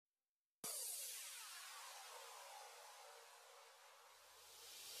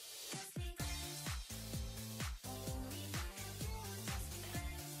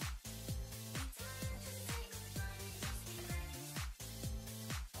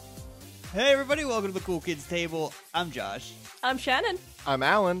Hey everybody, welcome to the Cool Kids Table. I'm Josh. I'm Shannon. I'm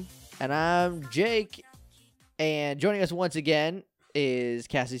Alan. And I'm Jake. And joining us once again is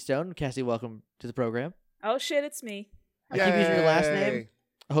Cassie Stone. Cassie, welcome to the program. Oh shit, it's me. I keep using your last Yay. name.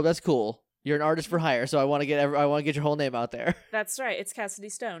 I hope that's cool. You're an artist for hire, so I want to get your whole name out there. That's right. It's Cassidy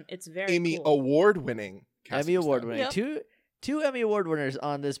Stone. It's very Emmy cool. award-winning. Emmy award winning. Yep. Two Emmy award winners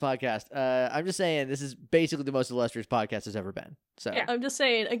on this podcast. I'm just saying this is basically the most illustrious podcast there's ever been. So Yeah. I'm just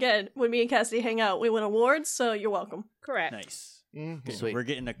saying, again, when me and Cassidy hang out, we win awards, so you're welcome. Correct. Nice. Mhm. Sweet. We're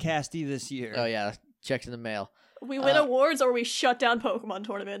getting a casty this year. Oh yeah, checks in the mail. We win awards or we shut down Pokemon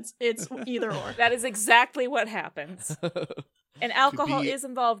tournaments. It's either or. That is exactly what happens. And alcohol be- is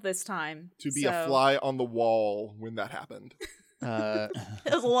involved this time. To be so- a fly on the wall when that happened.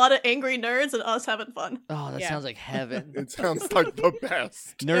 There's a lot of angry nerds and us having fun. Oh, that Yeah. sounds like heaven. It sounds like the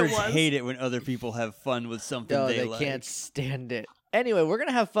best. Nerds was. hate it when other people have fun with something No, they they like. can't stand it. Anyway, we're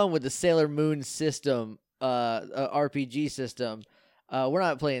gonna have fun with the Sailor Moon system, RPG system. We're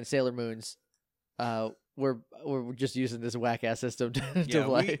not playing Sailor Moons. We're just using this whack ass system to Yeah,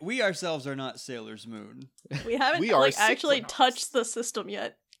 play. we ourselves are not Sailor's Moon. We haven't We are actually Cyclonauts. touched the system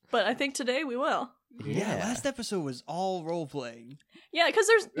yet, but I think today we will. Yeah, last episode was all role playing. Yeah, because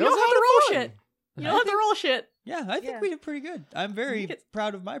It you was don't a have lot to of roll fun. shit. You don't have to roll shit. Yeah, I think Yeah. we did pretty good. I'm very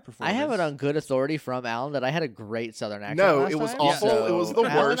proud of my I performance. have it on good authority from Alan that I had a great Southern accent. No, last it was time, awful. so- It was the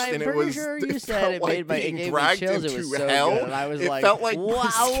Alan, worst, I'm and it pretty was. sure you it said felt it like made my it being gave me dragged chills. It into was so hell. good, and I was It like, felt like "Wow, my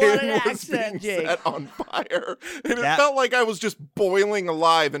what skin an was accent, being Jake!" set on fire, and it That- felt like I was just boiling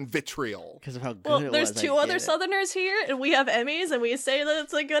alive in vitriol. Because of how good Well, it there's was. I two get other it. Southerners here, and we have Emmys, and we say that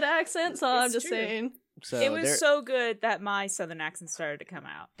it's a good accent, so I'm It's just true. saying. So It was there- so good that my southern accent started to come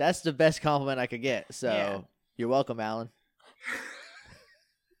out. that's the best compliment I could get. So Yeah. you're welcome, Alan.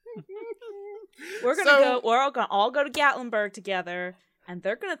 We're gonna So- go. We're all go to Gatlinburg together, and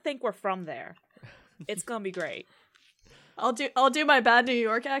they're gonna think we're from there. It's gonna be great. I'll do my bad New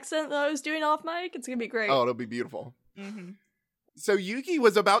York accent that I was doing off mic. It's gonna be great. Oh, it'll be beautiful. Mm-hmm. So Yuki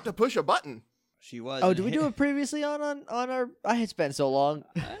was about to push a button. She was. Oh, and did we do it previously on our? It's been so long.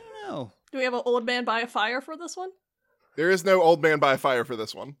 I don't know. Do we have an old man by a fire for this one? There is no old man by a fire for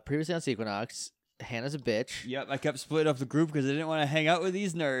this one. Previously on Sequinox, Hannah's a bitch. Yep, I kept splitting up the group because I didn't want to hang out with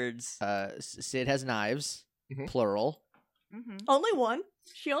these nerds. Sid has knives, Mhm. plural. Mm-hmm. Only one.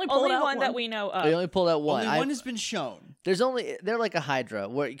 She only pulled Only out one that we know of. I only pulled out one. Only one has been shown. They're like a Hydra,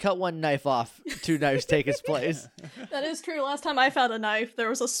 where you cut one knife off, two knives take its place. That is true. Last time I found a knife, there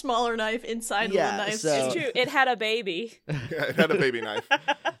was a smaller knife inside Yeah, the knife. so- It's true. It had a baby. Yeah, it had a baby knife.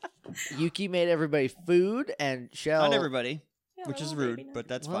 Yuki made everybody food, and Shell. Not everybody, Yeah, which my is little rude, baby knife. but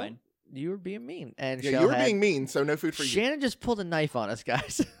that's Well, fine. You were being mean, and Yeah, Shell you were had- being mean, so no food for you. Shannon just pulled a knife on us,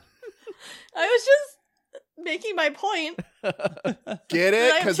 guys. I was just making my point, Get I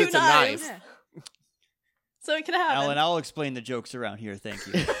it? have Because two it's a knives. knife. so it can happen. Alan, I'll explain the jokes around here. Thank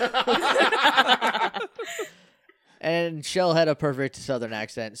you. And Shell had a perfect Southern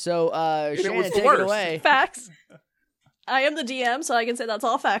accent. So, it Shannon, was the take worst. it away. Facts. I am the DM, so I can say that's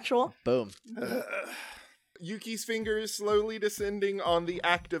all factual. Boom. Yuki's fingers slowly descending on the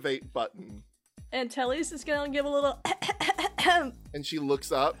activate button. And Telly's is gonna give a little. And she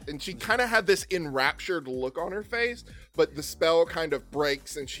looks up, and she kind of had this enraptured look on her face, but the spell kind of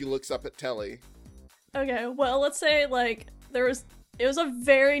breaks, and she looks up at Telly. Okay, well, let's say like it was a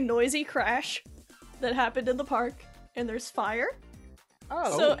very noisy crash that happened in the park, and there's fire.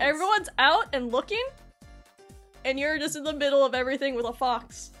 Oh, So nice. everyone's out and looking, and you're just in the middle of everything with a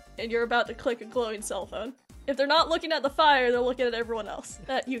fox, and you're about to click a glowing cell phone. If they're not looking at the fire, they're looking at everyone else,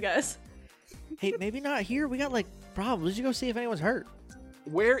 at you guys. Hey, maybe not here. We got, problems. Let's go see if anyone's hurt.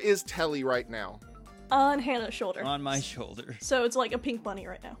 Where is Telly right now? On Hannah's shoulder. On my shoulder. So it's like a pink bunny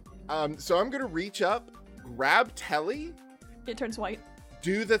right now. So I'm gonna reach up, grab Telly, It turns white.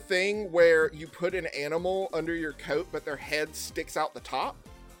 do the thing where you put an animal under your coat, but their head sticks out the top,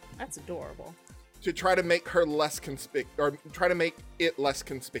 That's adorable. to try to make her less or try to make it less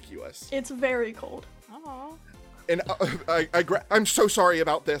conspicuous. It's very cold. Aww. And I'm so sorry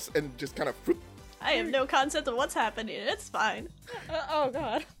about this, and just kind of. I have no concept of what's happening. It's fine. Oh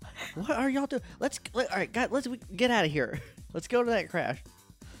god. What are y'all doing? All right, guys, let's get out of here. Let's go to that crash.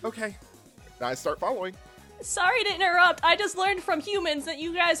 Okay. Now I start following. Sorry to interrupt. I just learned from humans that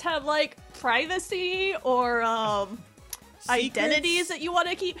you guys have like privacy or identities that you want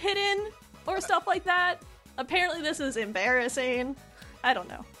to keep hidden or stuff like that. Apparently this is embarrassing. I don't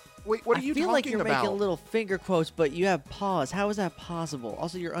know. Wait, what are you I feel talking like you're about? making little finger quotes, but you have paws. How is that possible?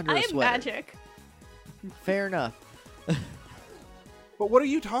 Also, you're under I a am sweater. magic. Fair enough. But what are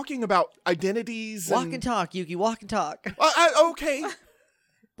you talking about? Identities? Walk and talk, Yuki. Walk and talk. Okay.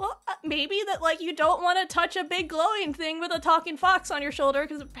 Well, maybe that, like, you don't want to touch a big glowing thing with a talking fox on your shoulder,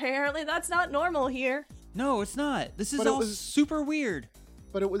 because apparently that's not normal here. No, it's not. This is But it all was- super weird.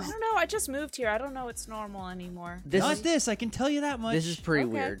 But it was I don't know. I just moved here. I don't know it's normal anymore. This Not is this, I can tell you that much. this is pretty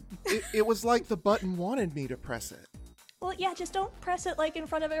Okay. weird. it was like the button wanted me to press it. Well, yeah, just don't press it, like, in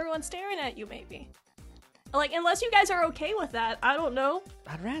front of everyone staring at you, maybe. Like, unless you guys are okay with that, I don't know.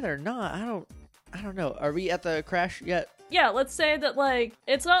 I'd rather not. I don't know. Are we at the crash yet? Yeah, let's say that, like,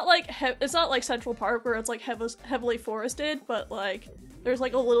 it's not like Central Park where it's, like, heavily forested, but, like, there's,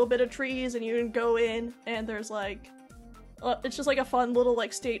 like, a little bit of trees and you can go in and there's, like, it's just, like, a fun little,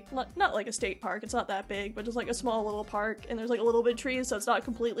 like, not like a state park, it's not that big, but just, like, a small little park, and there's, like, a little bit of trees, so it's not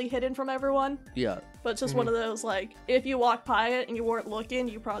completely hidden from everyone, Yeah. but it's just one of those, like, if you walk by it and you weren't looking,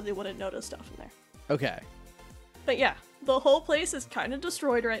 you probably wouldn't notice stuff in there. Okay. But yeah, the whole place is kind of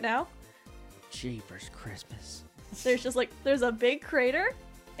destroyed right now. Jeepers Christmas. There's just, like, there's a big crater,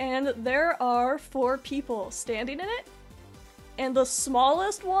 and there are 4 people standing in it. And the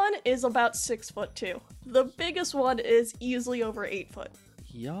smallest one is about 6'2". The biggest one is easily over 8 foot.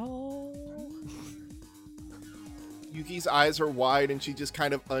 Y'all. Yuki's eyes are wide and she just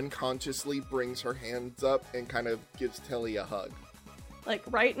kind of unconsciously brings her hands up and kind of gives Telly a hug. Like,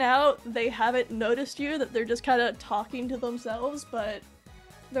 right now, they haven't noticed you, that they're just kind of talking to themselves, but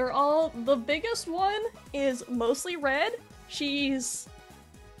they're all... The biggest one is mostly red. She's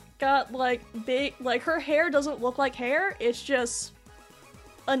got, like, big... Like, her hair doesn't look like hair, it's just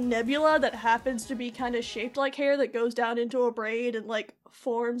a nebula that happens to be kind of shaped like hair that goes down into a braid and, like,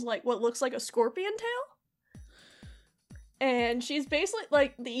 forms, like, what looks like a scorpion tail. And she's basically,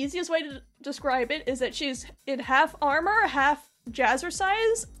 like, the easiest way to describe it is that she's in half armor, half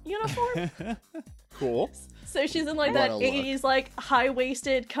jazzercise uniform. Cool. So she's in, like, What that a look. 80s, like,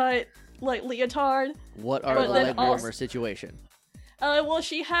 high-waisted cut, like, leotard. What are But the then leg also- warmer situation? Well,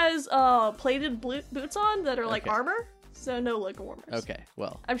 she has, plated boots on that are, like, Okay. armor, so no leg warmers. Okay,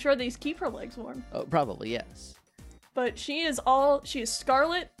 well, I'm sure these keep her legs warm. probably yes. But she's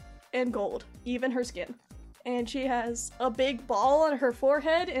scarlet and gold, even her skin. And she has a big ball on her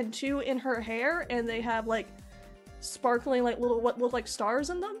forehead and 2 in her hair, and they have, like, sparkling, like, little, what look like stars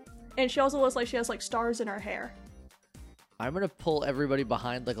in them. And she also looks like she has, like, stars in her hair. I'm gonna pull everybody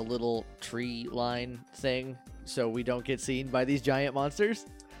behind like a little tree line thing so we don't get seen by these giant monsters.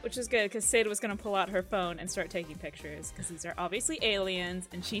 Which is good, because Seda was going to pull out her phone and start taking pictures, because these are obviously aliens,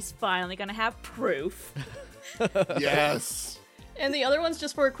 and she's finally going to have proof. Yes. And the other ones,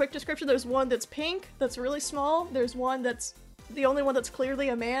 just for a quick description, there's one that's pink, that's really small. There's one that's, the only one that's clearly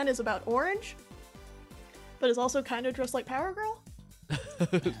a man is about orange, but is also kind of dressed like Power Girl.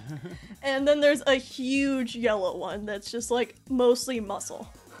 And then there's a huge yellow one that's just, like, mostly muscle.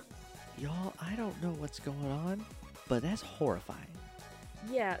 Y'all, I don't know what's going on, but that's horrifying.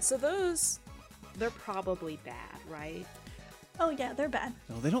 Yeah, so those, they're probably bad, right? Oh yeah, they're bad.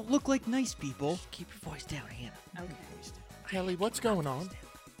 No, they don't look like nice people. Keep your voice down, Hannah. Okay. Telly, what's going on?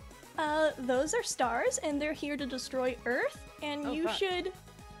 Those are stars, and they're here to destroy Earth, and Oh, you fuck. should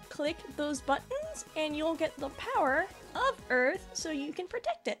click those buttons, and you'll get the power of Earth so you can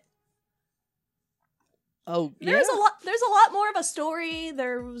protect it. Oh, yeah? There's a lot more of a story.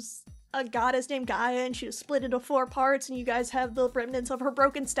 There was a goddess named Gaia, and she was split into 4 parts, and you guys have the remnants of her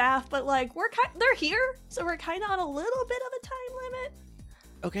broken staff, but, like, they're here, so we're kind of on a little bit of a time limit.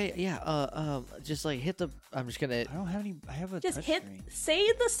 Okay, yeah, just like hit the, I'm just gonna, I don't have any. I have a Just touch hit, screen.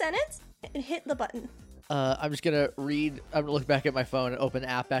 say the sentence, and hit the button. I'm just gonna read, I'm gonna look back at my phone and open the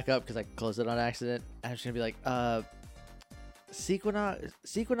app back up because I closed it on accident. I'm just gonna be like, Sequinox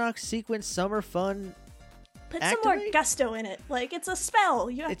Sequence Summer Fun. Put some more Activate? gusto in it. Like, it's a spell.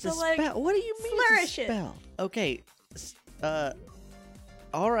 You have It's to, a like, spell. What do you mean flourish it's a it. spell? Okay,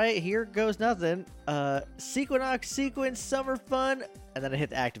 all right, here goes nothing. Sequinox Sequence Summer Fun, and then I hit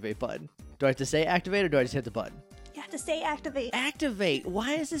the activate button. Do I have to say activate or do I just hit the button? You have to say activate. Activate.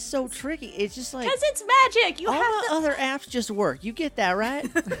 Why is this so tricky? It's just like Because it's magic! You all have the to... other apps just work. You get that, right?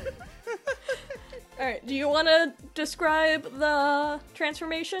 Alright, do you want to describe the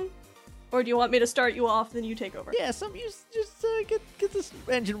transformation? Or do you want me to start you off, then you take over? Yeah, just get this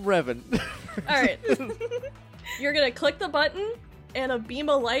engine revving. Alright. You're gonna click the button, and a beam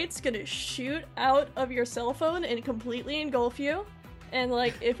of light's gonna shoot out of your cell phone and completely engulf you. And,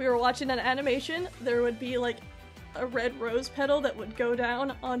 like, if we were watching an animation, there would be, like, a red rose petal that would go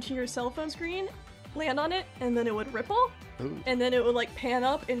down onto your cell phone screen, land on it, and then it would ripple, Ooh, and then it would, like, pan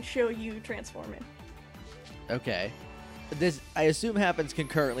up and show you transforming. okay. This, I assume, happens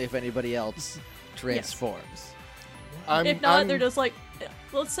concurrently if anybody else transforms. If not, they're just, like,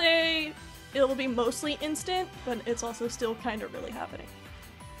 let's say it'll be mostly instant, but it's also still kind of really happening.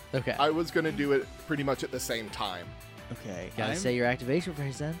 Okay. I was gonna do it pretty much at the same time. Okay. Gotta say your activation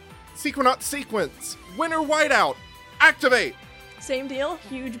phrase then. Sequinox sequence. Winter whiteout. Activate. Same deal,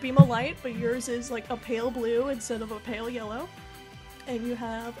 huge beam of light, but yours is like a pale blue instead of a pale yellow. And you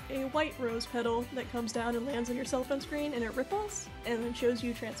have a white rose petal that comes down and lands on your cell phone screen, and it ripples, and then shows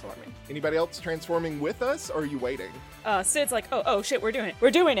you transforming. Anybody else transforming with us, or are you waiting? Sid's like, oh shit, we're doing it. We're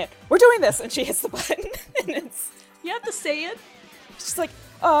doing this. And she hits the button. And it's You have to say it. just like,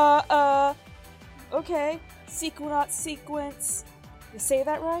 okay. Sequinox sequence. You say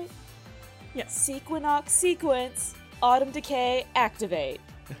that right? Yes. Sequinox sequence. Autumn decay activate.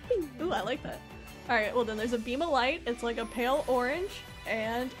 Ooh, I like that. Alright, well then there's a beam of light. It's like a pale orange,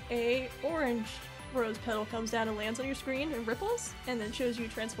 and a orange rose petal comes down and lands on your screen and ripples, and then shows you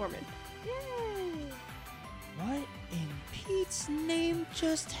transforming. What in Pete's name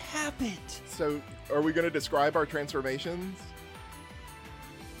just happened? So, are we gonna describe our transformations?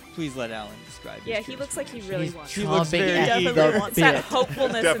 Please let Alan describe. his Yeah, he looks like he really He's wants He to. looks chomping very at Definitely the wants That bit. hopefulness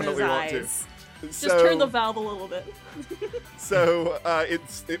in his Definitely want to. eyes. Just turn the valve a little bit. So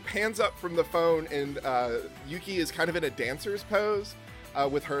it pans up from the phone, and Yuki is kind of in a dancer's pose,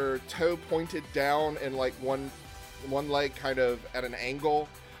 with her toe pointed down and like one leg kind of at an angle.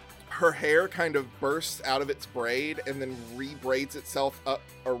 Her hair kind of bursts out of its braid and then re-braids itself up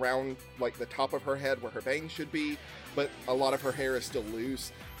around like the top of her head where her bangs should be, but a lot of her hair is still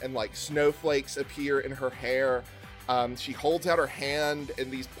loose, and like snowflakes appear in her hair. She holds out her hand, and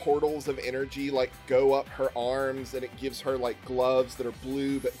these portals of energy like go up her arms, and it gives her like gloves that are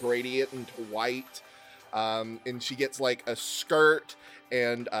blue but gradient into white. And she gets like a skirt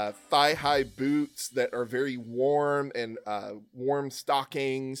and thigh-high boots that are very warm, and warm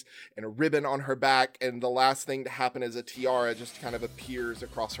stockings, and a ribbon on her back. And the last thing to happen is a tiara just kind of appears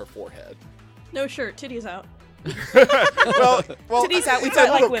across her forehead. No shirt, titties out. well, Titties out, we it's fight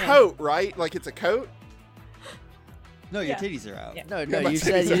a like little women. coat, right? Like it's a coat. No, your Yeah. titties are out. Yeah. No, Yeah, no, my you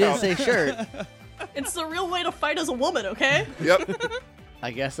said titties you are didn't out. say shirt. It's the real way to fight as a woman, okay? Yep.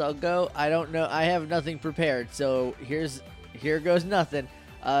 I guess I'll go. I don't know. I have nothing prepared, so here goes nothing.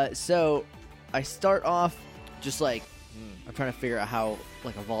 So I start off just like I'm trying to figure out how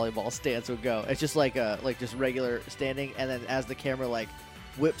like a volleyball stance would go. It's just like just regular standing, and then as the camera like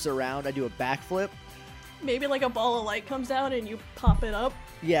whips around, I do a backflip. Maybe like a ball of light comes down and you pop it up.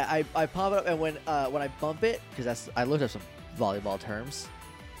 Yeah, I pop it up, and when I bump it, because I looked up some volleyball terms.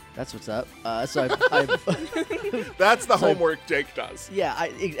 That's what's up. So I That's the So- homework Jake does. yeah,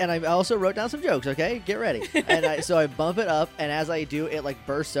 I also wrote down some jokes. Okay, get ready. And so I bump it up, and as I do, it like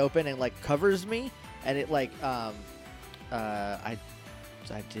bursts open and like covers me, and it like I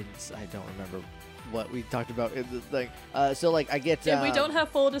don't remember what we talked about in the thing. So like I get If we don't have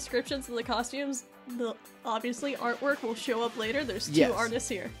full descriptions of the costumes, the obviously artwork will show up later. There's two Yes. artists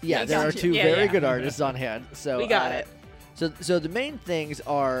here. Yeah, I there got are you. two Yeah, very yeah. good artists on hand. So We got it. So the main things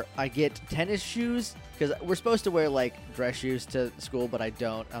are I get tennis shoes because we're supposed to wear like dress shoes to school, but I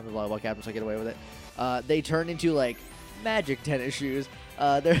don't. I'm the volleyball captain, so I get away with it. They turn into like magic tennis shoes.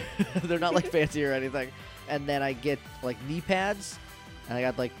 They're they're not like fancy or anything. And then I get like knee pads, and I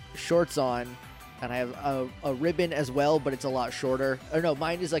got like shorts on, and I have a ribbon as well, but it's a lot shorter. Or no,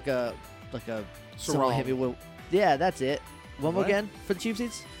 mine is like a somewhat Sarong. heavy. Yeah, that's it. One more What? again for the cheap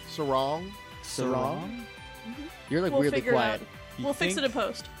seats. Sarong. Sarong? You're like We'll weirdly figure quiet. it out. We'll fix it in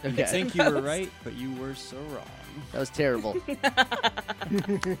post. I Okay, think you were right, but you were so wrong. that was terrible.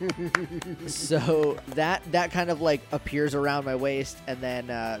 So that kind of like appears around my waist, and then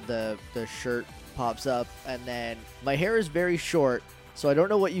the shirt pops up, and then my hair is very short, so I don't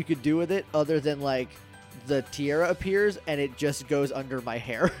know what you could do with it other than like the tiara appears and it just goes under my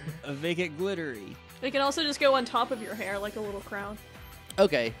hair. Make it glittery. It can also just go on top of your hair like a little crown.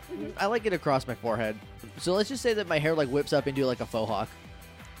 Okay, I like it across my forehead. So let's just say that my hair like whips up into like a faux hawk,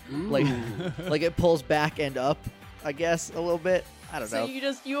 like like it pulls back and up, I guess a little bit. I don't So know.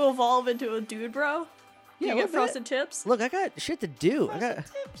 you evolve into a dude, bro. Yeah, You a get little frosted tips. Look, I got shit to do. I got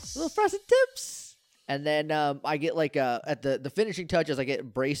little frosted tips. And then I get like at the finishing touches, I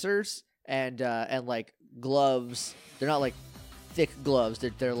get bracers and like gloves. They're not like thick gloves.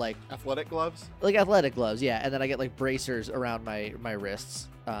 They're like Athletic gloves. athletic gloves, yeah. And then I get like bracers around my wrists.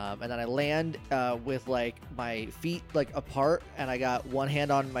 And then I land with like my feet like apart, and I got one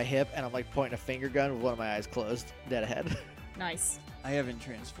hand on my hip, and I'm like pointing a finger gun with one of my eyes closed, dead ahead. Nice. I haven't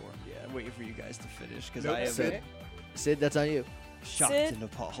transformed yet. I'm waiting for you guys to finish because Nope. I am Sid, Sid, that's on you. shocked Sid? and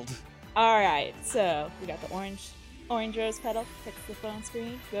appalled. All right, so we got the orange rose petal, hits the phone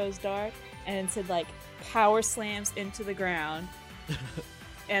screen, goes dark, and Sid like power slams into the ground,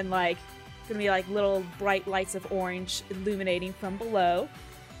 and like gonna be like little bright lights of orange illuminating from below,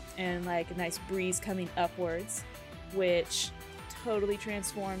 and like a nice breeze coming upwards, which totally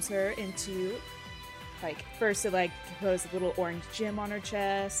transforms her into like first it like pose a little orange gem on her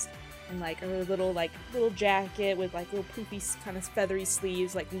chest and like her little jacket with like little poofy kind of feathery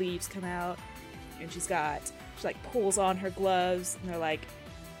sleeves, like leaves come out, and she like pulls on her gloves and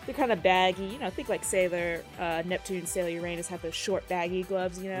they're kind of baggy, you know, think like Sailor Neptune, Sailor Uranus have those short baggy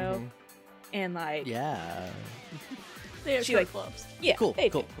gloves, you know, and like Yeah. They have She, short like- gloves. yeah, Cool. they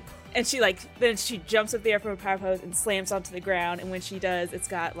Cool. do. And she then she jumps up there from a power pose and slams onto the ground, and when she does, it's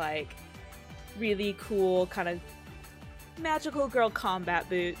got like really cool kind of magical girl combat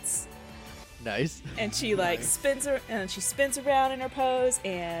boots, Nice. and she like spins around in her pose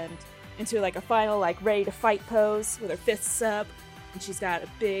and into like a final like ready to fight pose with her fists up, and she's got a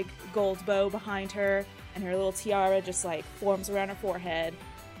big gold bow behind her, and her little tiara just like forms around her forehead,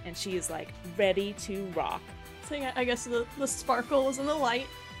 and she is like ready to rock. So yeah, I guess the sparkles and the light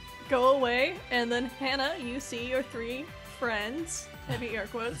go away, and then Hannah, you see your 3 friends, heavy air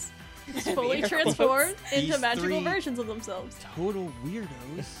quotes, fully air transformed quotes. into These magical 3 versions of themselves. Total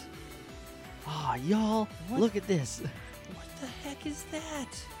weirdos. Oh, y'all, What? look at this. What the heck is that?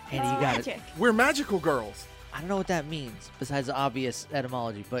 Hannah, you got it. Magic. We're magical girls. I don't know what that means besides the obvious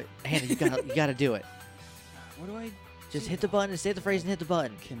etymology, but Hannah, you gotta do it. What do I Just hit the button and say the phrase and hit the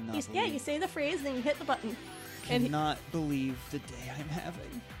button. cannot You, believe? yeah, you say the phrase, and then you hit the button. and- Cannot believe the day I'm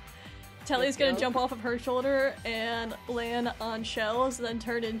having. Telly's gonna Yep. jump off of her shoulder and land on shells, then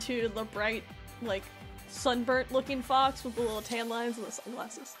turn into the bright, like, sunburnt-looking fox with the little tan lines and the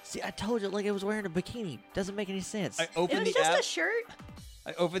sunglasses. See, I told you, like I was wearing a bikini. Doesn't make any sense. I It open was the just app. a shirt.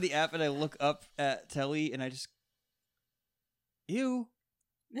 I open the app and I look up at Telly and I just, ew.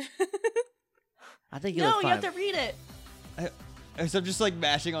 I think you No, look you fine. have to read it. So I'm just like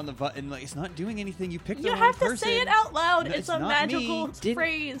mashing on the button, like it's not doing anything. You picked the You wrong have to person. say it out loud. No, It's it's a not magical me. Didn't-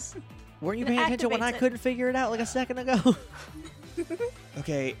 phrase. Weren't you It paying attention when I activates it. couldn't figure it out like a second ago?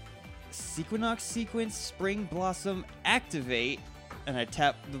 Okay, Sequinox sequence, spring blossom, activate, and I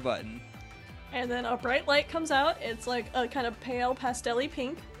tap the button. And then a bright light comes out. It's like a kind of pale pastel-y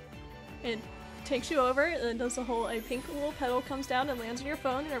pink. It takes you over, and then does the whole a pink little petal comes down and lands on your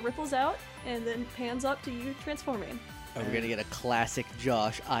phone, and it ripples out, and then pans up to you transforming. Are we gonna get a classic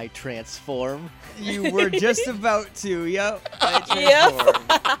Josh I transform? You were just about to, yep. I Yep. transformed.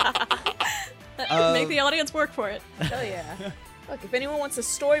 Make the audience work for it. Hell yeah. Look, if anyone wants to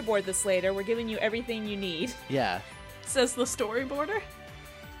storyboard this later, we're giving you everything you need. Yeah, Says the storyboarder.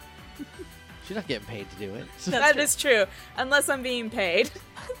 she's not getting paid to do it. That's That true. is true, unless I'm being paid.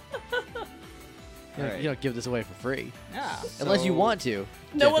 You don't give this away for free No. unless you So- want to.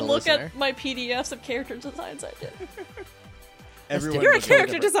 No gentle one look listener. at my PDFs of character designs I did. Everyone You're a was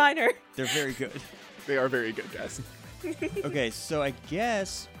character like, designer. They're very good. They are very good, guys. Okay, so I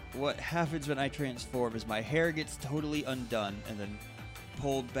guess what happens when I transform is my hair gets totally undone and then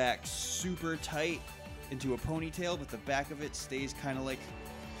pulled back super tight into a ponytail, but the back of it stays kind of like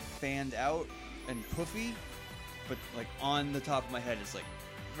fanned out and puffy, but like on the top of my head it's like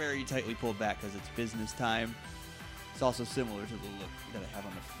very tightly pulled back because it's business time. It's also similar to the look that I have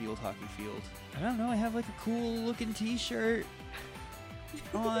on the field hockey field. I don't know, I have like a cool looking t-shirt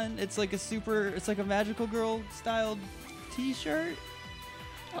on. It's like a magical girl styled t-shirt.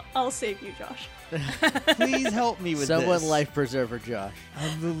 I'll save you, Josh. Please help me with Someone this. life preserver Josh.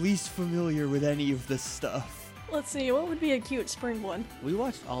 I'm the least familiar with any of this stuff. Let's see, what would be a cute spring one? We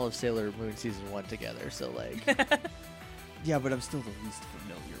watched all of Sailor Moon season 1 together, so like, Yeah, but I'm still the least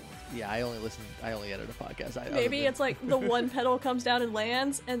familiar with. yeah, I only edit a podcast. Maybe it's like the one petal comes down and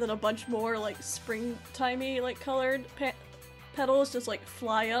lands, and then a bunch more like springtimey like colored petals just like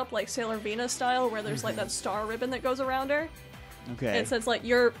fly up like Sailor Venus style, where there's like that star ribbon that goes around her. Okay. And since like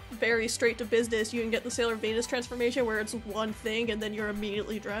you're very straight to business, you can get the Sailor Venus transformation where it's one thing and then you're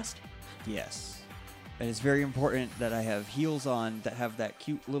immediately dressed. Yes. And it's very important that I have heels on that have that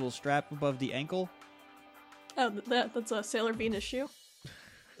cute little strap above the ankle. Oh, that's a Sailor Venus shoe.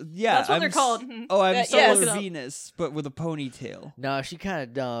 Yeah, That's what they're I'm called. Oh, I'm Yes. Sailor Look it up. Venus, but with a ponytail. No, she kind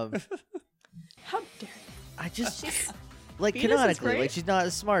of dumb. How dare you? I just like Venus is canonically, great. like she's not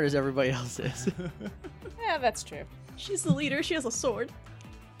as smart as everybody else is. Yeah, that's true. She's the leader. She has a sword.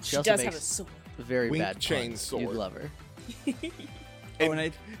 She also does have a makes sword. Very Wink bad chain puns. sword. You'd love her. Oh,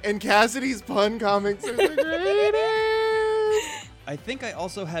 and And Cassidy's pun comics are the greatest. I think I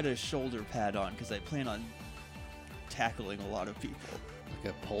also had a shoulder pad on because I plan on tackling a lot of people.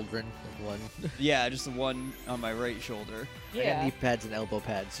 Like a pauldron, like one. Yeah, just the one on my right shoulder. I got Yeah. knee pads and elbow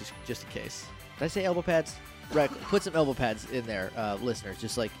pads just in case. Did I say elbow pads? put some elbow pads in there, listeners.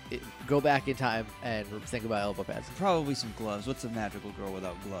 Just like go back in time and think about elbow pads. Probably some gloves. What's a magical girl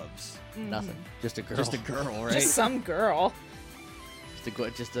without gloves? Nothing. Just a girl. Just a girl, right? Just some girl.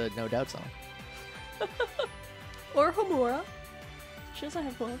 Just a No Doubt song. Or Homura. She doesn't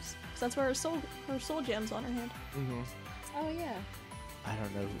have gloves. 'Cause that's where her soul gem's on her hand. Mm-hmm. Oh yeah. I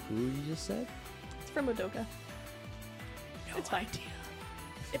don't know who you just said. It's from Madoka. It's fine.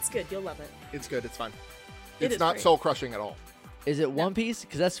 It's good. You'll love it. It's good. It's fine. It It's is not great. soul crushing at all. Is it One Piece?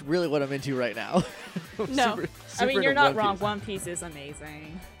 Because that's really what I'm into right now. I'm No. super I mean, into you're not One wrong. Piece. One Piece is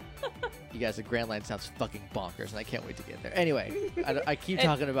amazing. You guys, the Grand Line sounds fucking bonkers, and I can't wait to get there. Anyway, I keep And-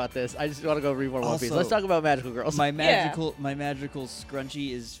 talking about this. I just want to go read more One Piece. Also, Let's talk about Magical Girls. My magical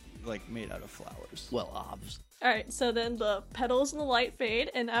scrunchie is like made out of flowers. well, obs. Alright, so then the petals and the light fade,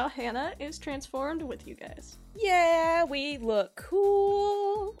 and now Hannah is transformed with you guys. Yeah, we look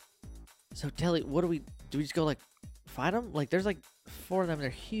cool. So, Telly, what do we just go, like, fight them? Like, there's, like, 4 of them. They're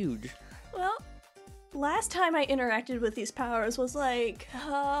huge. Well, last time I interacted with these powers was like,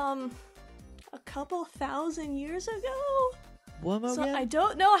 a couple thousand years ago? What So again? I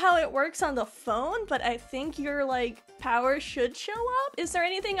don't know how it works on the phone, but I think your, like, powers should show up. Is there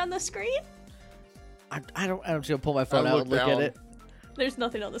anything on the screen? I'm just gonna pull my phone out and look down. at it. There's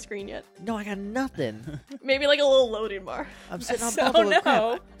nothing on the screen yet. No, I got nothing. Maybe like a little loading bar. I'm sitting on So top of a no.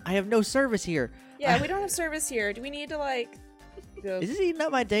 crap. I have no service here. Yeah, we don't have service here. Do we need to like go? Is this eating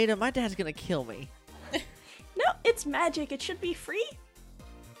up my data? My dad's gonna kill me. No, it's magic. It should be free.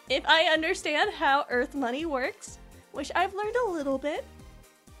 If I understand how Earth money works, which I've learned a little bit,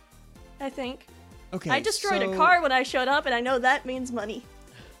 I think. Okay. I destroyed so a car when I showed up, and I know that means money.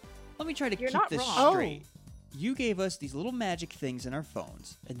 Let me try to You're keep not this wrong. straight. You gave us these little magic things in our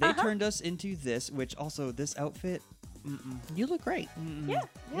phones, and they turned us into this. Which also, this outfit. You look great. Yeah.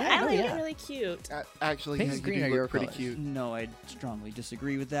 I no, like yeah. it really cute. Actually, Pink yeah, and you green do are look your pretty colors. cute. No, I strongly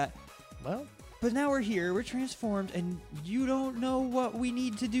disagree with that. Well, But now we're here. We're transformed, and you don't know what we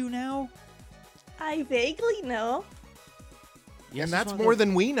need to do now. I vaguely know. you And just that's wanna more go-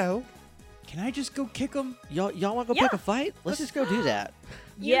 than we know. Can I just go kick them? y'all want to go Yeah. pick a fight? Let's just go do that.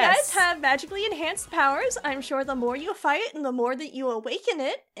 You Yes. guys have magically enhanced powers. I'm sure the more you fight and the more that you awaken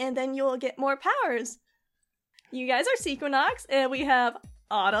it, and then you'll get more powers. You guys are Sequinox, and we have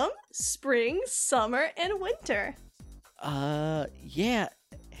autumn, spring, summer, and winter. Yeah,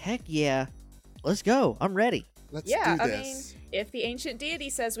 heck yeah. Let's go. I'm ready. Let's Yeah, do I mean, this. if the ancient deity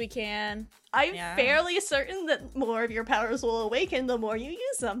says we can, I'm Yeah. fairly certain that more of your powers will awaken the more you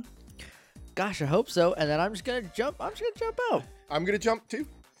use them. Gosh, I hope so. And then I'm just gonna jump. I'm just gonna jump out. I'm gonna jump too.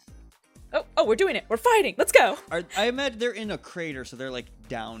 oh, we're doing it. We're fighting. Let's go. I imagine they're in a crater, so they're like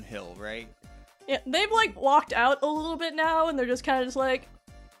downhill, right? Yeah, they've like walked out a little bit now, and they're just kind of just like,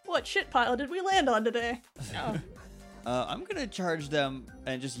 what shit pile did we land on today? Oh. I'm gonna charge them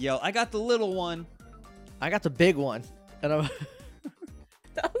and just yell, "I got the little one!" I got the big one, and I'm.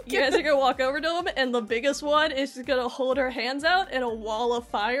 You guys are gonna walk over to them, and the biggest one is just gonna hold her hands out, and a wall of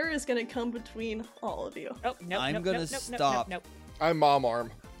fire is gonna come between all of you. Oh, nope, I'm nope, gonna nope, nope, nope, stop. Nope, nope. I'm mom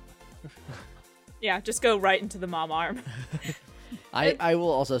arm. Yeah, just go right into the mom arm. I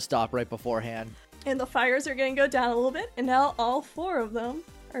will also stop right beforehand. And the fires are gonna go down a little bit, and now all 4 of them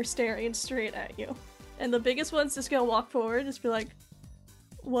are staring straight at you. And the biggest one's just gonna walk forward and just be like,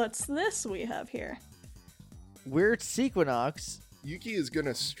 what's this we have here? We're Sequinox. Yuki is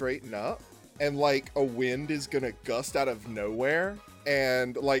gonna straighten up, and like a wind is gonna gust out of nowhere,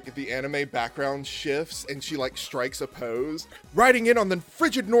 and like the anime background shifts, and she like strikes a pose. Riding in on the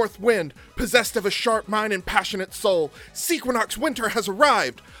frigid north wind, possessed of a sharp mind and passionate soul, Sequinox winter has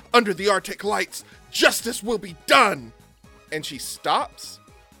arrived. Under the Arctic lights, justice will be done. And she stops,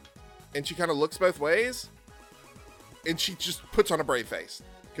 and she kind of looks both ways, and she just puts on a brave face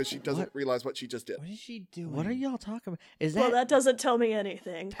because she doesn't What? realize what she just did. What is she doing? What are y'all talking about? Is Well, that? that doesn't tell me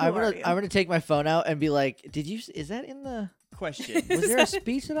anything. Who I'm are gonna you? I'm gonna take my phone out and be like, did you? Is that in the? Question. Was there a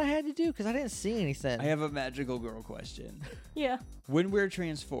speech that I had to do? Because I didn't see anything. I have a magical girl question. Yeah. When we're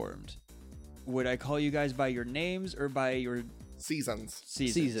transformed, would I call you guys by your names or by your Seasons.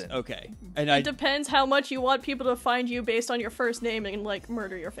 seasons? Season. Okay. And It depends how much you want people to find you based on your first name and, like,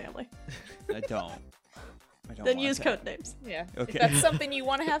 murder your family. I don't. I don't Then want use that. code names. Yeah. Okay. If that's something you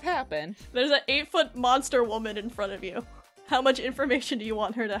want to have happen. There's an 8-foot monster woman in front of you. How much information do you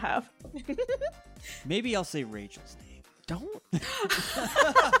want her to have? Maybe I'll say Rachel's name. Don't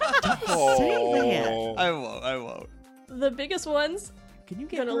Oh. say that. I won't. The biggest ones, Can you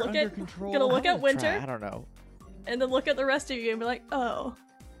get Gonna her look under at- control? gonna look I'm at gonna try. Winter. I don't know. and then look at the rest of you and be like, oh,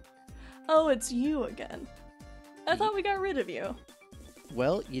 it's you again. I thought we got rid of you.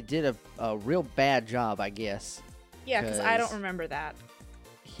 Well, you did a real bad job, I guess. Yeah, because I don't 'Cause- remember that.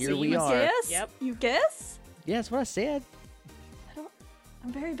 Here So we you are. Guess? Yep. You guess? Yeah, that's what I said.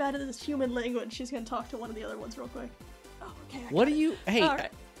 I'm very bad at this human language. She's gonna talk to one of the other ones real quick. Oh, okay. I What got do it. you? Hey, All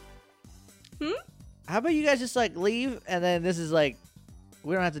right. how about you guys just like leave, and then this is like,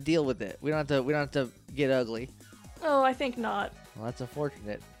 we don't have to deal with it. We don't have to get ugly. Oh, I think not. Well, that's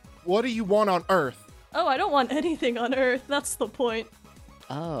unfortunate. What do you want on Earth? Oh, I don't want anything on Earth. That's the point.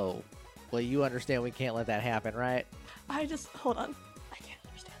 Oh, well, you understand we can't let that happen, right? I just hold on. I can't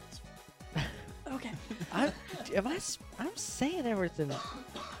understand this one. Okay. I'm saying everything. Am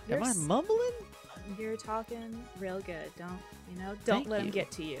I You're mumbling? You're talking real good. Don't Thank don't let them you.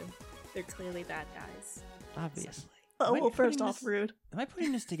 get to you. They're clearly bad guys. Obviously. Oh, Am I well, first putting off, this- rude. Am I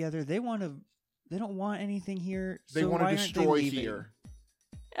putting this together? They don't want anything here. They so want why to aren't they destroy leaving? here.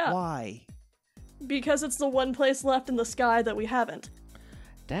 Yeah, Why? because it's the one place left in the sky that we haven't.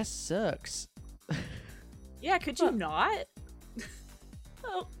 That sucks. Yeah, could you Huh. not?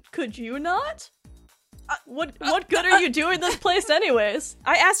 Oh, could you not? What good are you doing this place anyways?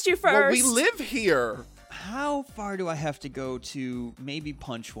 I asked you first. Well, we live here. How far do I have to go to maybe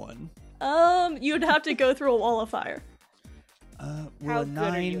punch one? You'd have to go through a wall of fire. Will How a good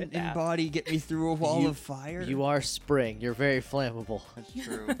are you 9 at in that? body get me through a wall You- of fire? You are spring. You're very flammable. That's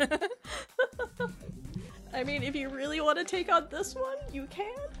true. I mean, if you really want to take on this one, you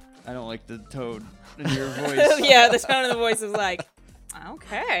can. I don't like the tone in your voice. Yeah, the tone of the voice is like,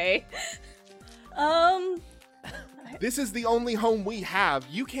 okay. This is the only home we have.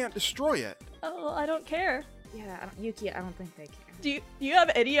 You can't destroy it. Oh, I don't care. Yeah, Yuki, I don't think they can. Do you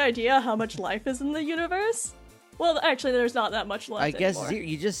have any idea how much life is in the universe? Well, actually, there's not that much left I guess anymore.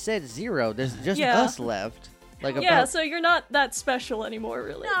 you just said 0. There's just Yeah. us left. Like Yeah, about, so you're not that special anymore,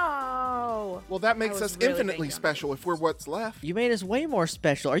 really. No. Well, that makes was us really infinitely thinking on special if we're what's left. you made us way more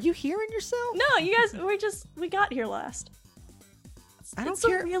special. Are you hearing yourself? No, you guys, we got here last. I don't It's a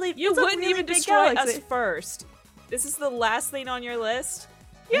care. really, You it's a wouldn't really even big destroy galaxy. us first. This is the last thing on your list.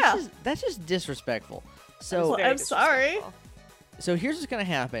 Yeah. That's just disrespectful. So Well, Very I'm sorry. disrespectful. so here's what's gonna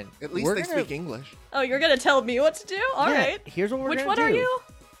happen. At least We're they gonna- speak English. Oh, you're gonna tell me what to do? All yeah, right. Here's what we're Which gonna one do. are you?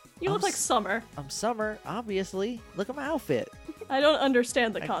 You I'm look like s- Summer. I'm Summer, obviously. Look at my outfit. I don't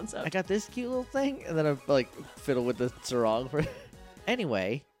understand the concept. I got this cute little thing, and then I like fiddle with the sarong. For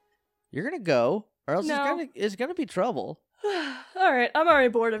anyway, you're gonna go, or else No. it's gonna be trouble. All right, I'm already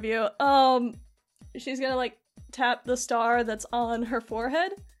bored of you. She's gonna like tap the star that's on her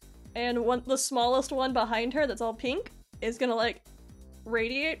forehead, and the smallest one behind her that's all pink is gonna like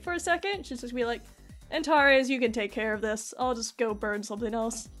radiate for a second. She's just gonna be like, Antares, you can take care of this. I'll just go burn something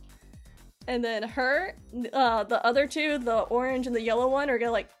else. And then the other two, the orange and the yellow one, are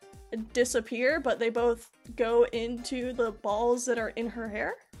gonna like disappear, but they both go into the balls that are in her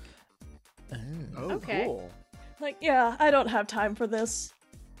hair. Oh, Okay. cool. Like, yeah, I don't have time for this.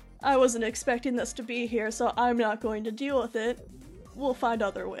 I wasn't expecting this to be here, so I'm not going to deal with it. We'll find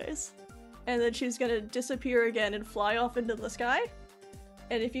other ways. And then she's gonna disappear again and fly off into the sky.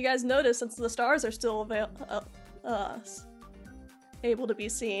 And if you guys notice, since the stars are still able to be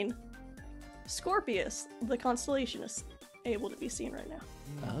seen, Scorpius, the constellation, is able to be seen right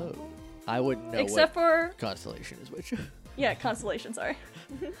now. Oh, I wouldn't know Except for what constellation is which. yeah, constellation, sorry.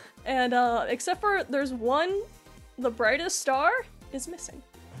 And except for there's one, the brightest star is missing.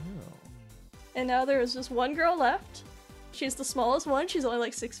 Oh. And now there is just one girl left. She's the smallest one. She's only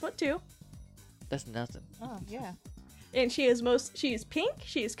like 6'2", That's nothing. Oh, yeah. and she's pink.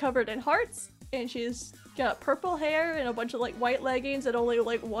 She's covered in hearts, and she's got purple hair and a bunch of like white leggings and only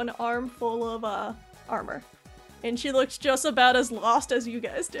like one arm full of armor. And she looks just about as lost as you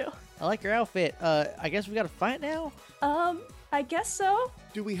guys do. I like your outfit. I guess we gotta fight now. I guess so.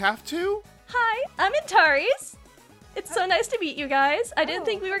 Do we have to? Hi, I'm Antares. It's so nice to meet you guys. I didn't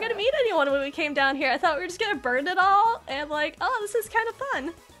think we were gonna meet anyone when we came down here. I thought we were just gonna burn it all and like, oh, this is kind of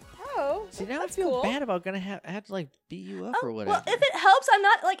fun. Oh, See, now that's I feel cool. bad about gonna have to like beat you up or whatever. Well, if it helps, I'm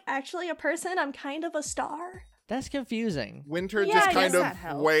not like actually a person. I'm kind of a star. That's confusing. Winter Yeah, just I kind guess that of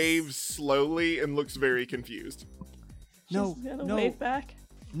helps. waves slowly and looks very confused. No, She's gonna no, wave back.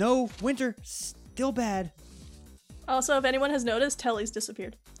 no, Winter, still bad. Also, if anyone has noticed, Telly's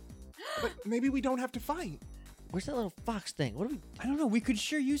disappeared. But maybe we don't have to fight. Where's that little fox thing? What do we? I don't know. We could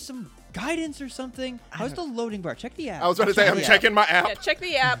sure use some guidance or something. How's the loading bar? Check the app. I was about to say, I'm Yeah. checking my app. Yeah, check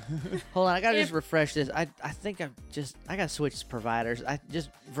the app. Hold on, I gotta If- just refresh this. I think I gotta switch providers.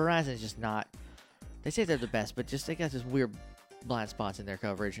 Verizon's just not. They say they're the best, but just they got this weird blind spots in their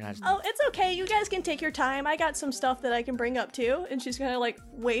coverage, and I just. Oh, it's okay. You guys can take your time. I got some stuff that I can bring up too. And she's gonna like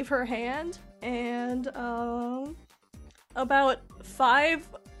wave her hand, and about 5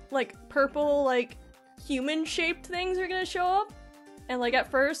 like purple like human shaped things are gonna show up. And like at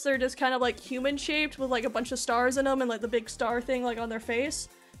first they're just kind of like human shaped with like a bunch of stars in them and like the big star thing like on their face.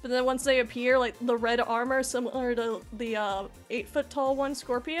 But then once they appear, like the red armor similar to the 8-foot tall one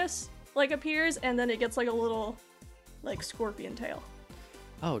Scorpius like appears, and then it gets like a little like scorpion tail.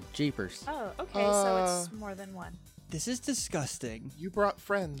 Oh, jeepers. Oh, okay, so it's more than one. This is disgusting. You brought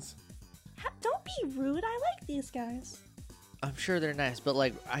friends. Don't be rude. I like these guys. I'm sure they're nice, but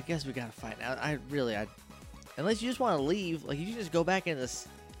like, I guess we gotta find out. Unless you just want to leave, like, you can just go back in the sky.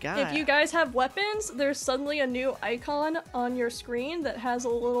 If you guys have weapons, there's suddenly a new icon on your screen that has a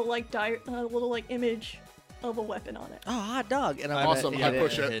little like image of a weapon on it. Oh, hot dog! And I'm Awesome, gonna I hit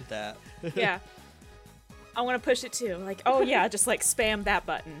push it. it. Hit that. Yeah. I want to push it too. Like, oh yeah, just like spam that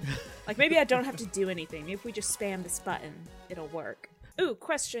button. Like maybe I don't have to do anything. Maybe if we just spam this button, it'll work. Ooh,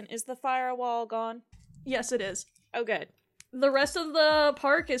 question, is the firewall gone? Yes, it is. Oh good. The rest of the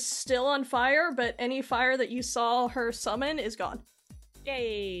park is still on fire, but any fire that you saw her summon is gone.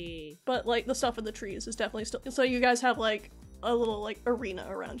 Yay. But like the stuff in the trees is definitely still. So you guys have like a little like arena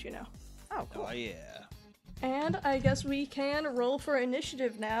around you now. Oh cool. Oh yeah. And I guess we can roll for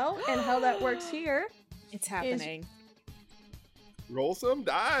initiative now, and how that works here. It's happening. Roll some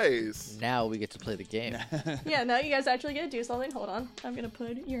dice. Now we get to play the game. Yeah, now you guys actually get to do something. Hold on. I'm gonna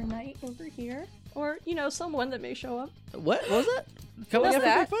put your knight over here. Or, you know, someone that may show up. What was it? Coming What's after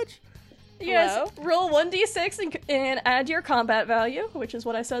that? Big Fudge? You guys Hello? roll 1d6 and add your combat value, which is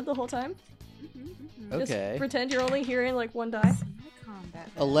what I said the whole time. Just Okay. pretend you're only hearing like one die. My combat.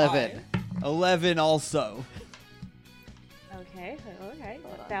 11. 11 also. Okay. Hold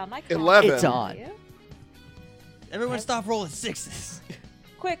on. Found my combat. 11. It's on. value. Everyone stop rolling 6s.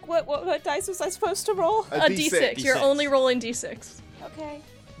 Quick, what dice was I supposed to roll? A d6. You're only rolling d6. Okay.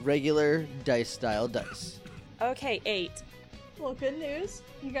 Regular dice style dice. Okay, 8. Well, good news.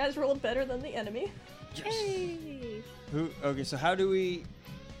 You guys rolled better than the enemy. Hey. Okay, so how do we...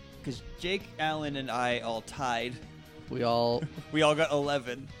 Because Jake, Alan, and I all tied. We all. We all got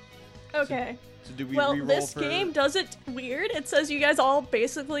 11. Okay. So do we Well, re-roll this for... game does it weird. It says you guys all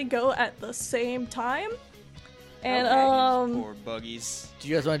basically go at the same time. And, Poor buggies. Do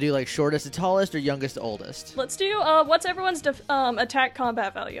you guys want to do like shortest to tallest or youngest to oldest? let's do, what's everyone's attack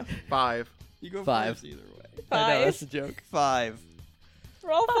combat value? 5. You go 5. first either way. I know, 5. that's a joke. 5.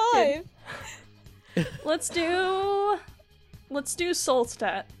 Roll 5. Let's do soul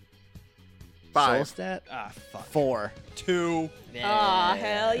stat. 5. Soul stat? Ah, fuck. 4. 2. Aw,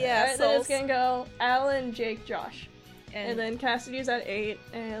 hell yeah. Alright, then it's souls. gonna go Alan, Jake, Josh. And then Cassidy's at 8.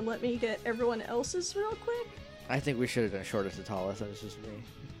 And let me get everyone else's real quick. I think we should have done shortest to tallest. That was just me.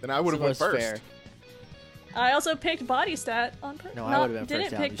 Then I would have went It's the most first. fair. I also picked body stat on purpose. No, I would've been didn't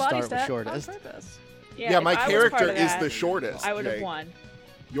first down. pick You body start with stat shortest. on purpose. Yeah, if my I was part character of is that, the shortest. I would have Jake. won.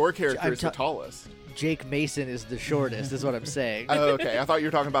 Your character I'm is the ta- tallest. Jake Mason is the shortest, is what I'm saying. Oh, okay. I thought you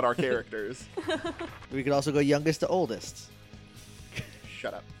were talking about our characters. We could also go youngest to oldest.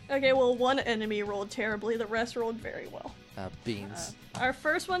 Shut up. Okay, well, one enemy rolled terribly. The rest rolled very well. Beans. Our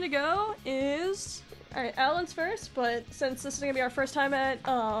first one to go is... Alright, Alan's first, but since this is going to be our first time at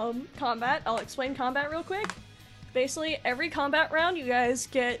combat, I'll explain combat real quick. Basically, every combat round, you guys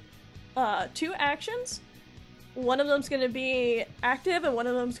get 2 actions. One of them's going to be active, and one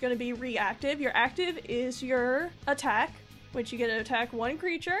of them's going to be reactive. Your active is your attack, which you get to attack 1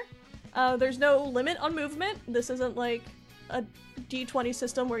 creature. There's no limit on movement. This isn't like a D20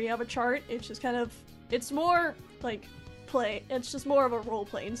 system where you have a chart. It's just kind of... It's more like... play. It's just more of a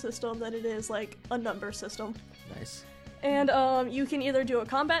role-playing system than it is like a number system. Nice. And you can either do a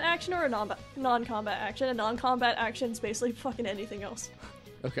combat action or a non-combat action. A non-combat action is basically fucking anything else.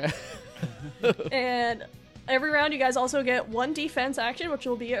 Okay. And every round you guys also get 1 defense action, which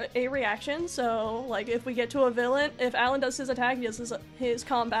will be a reaction. So like if we get to a villain, if Alan does his attack, he does his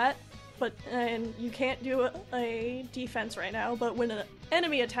combat, and you can't do a defense right now, but when an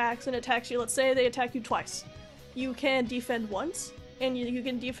enemy attacks you, let's say they attack you twice, you can defend once, and you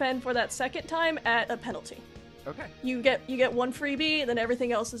can defend for that second time at a penalty. Okay. You get 1 freebie, then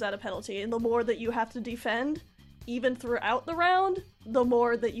everything else is at a penalty, and the more that you have to defend, even throughout the round, the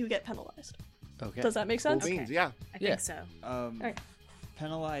more that you get penalized. Okay. Does that make Cool sense? beans, yeah. I Yeah. think so. Alright.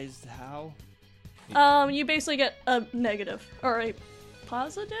 Penalized how? You basically get a negative or a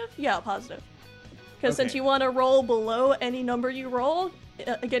positive. Yeah, positive. Because since Okay. you want to roll below any number you roll,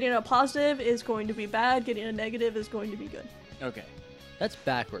 getting a positive is going to be bad. Getting a negative is going to be good. Okay. That's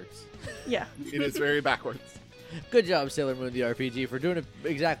backwards. Yeah. It is very backwards. Good job, Sailor Moon the RPG, for doing it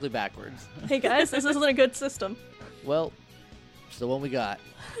exactly backwards. Hey guys, this isn't a good system. Well, it's the one we got.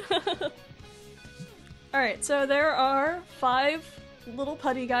 Alright, so there are 5 little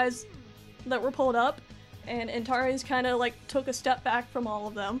putty guys that were pulled up, and Antares kind of like took a step back from all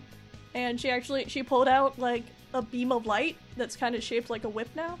of them, and she pulled out like a beam of light that's kind of shaped like a whip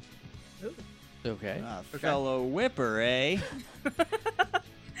now. Okay. Fellow whipper, eh?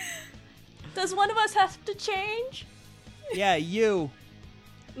 Does one of us have to change? Yeah, you.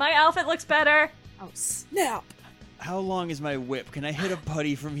 My outfit looks better. Oh, snap! How long is my whip? Can I hit a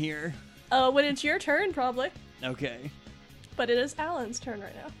putty from here? When it's your turn, probably. Okay. But it is Alan's turn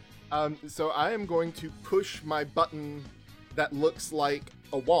right now. So I am going to push my button that looks like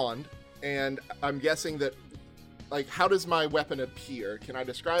a wand, and I'm guessing that, like, how does my weapon appear? Can I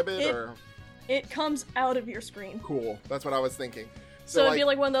describe it, or? It comes out of your screen. Cool. That's what I was thinking. So it'd be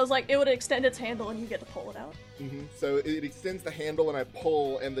like one of those, like, it would extend its handle and you get to pull it out. So it extends the handle and I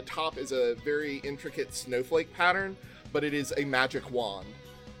pull, and the top is a very intricate snowflake pattern, but it is a magic wand.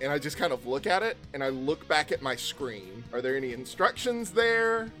 And I just kind of look at it, and I look back at my screen. Are there any instructions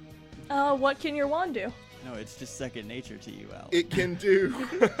there? What can your wand do? No, it's just second nature to you, Al. It can do...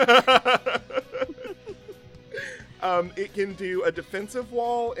 it can do a defensive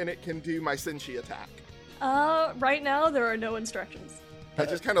wall, and it can do my Senshi attack. Right now there are no instructions. I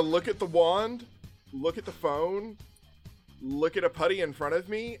just kind of look at the wand, look at the phone, look at a putty in front of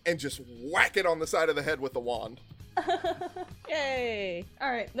me, and just whack it on the side of the head with the wand. Yay!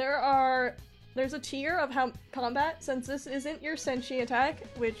 Alright, there's a tier of how combat, since this isn't your Senshi attack,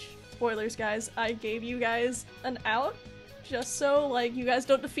 which, spoilers guys, I gave you guys an out, just so, like, you guys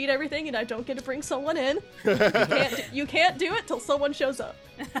don't defeat everything and I don't get to bring someone in. You can't do it till someone shows up.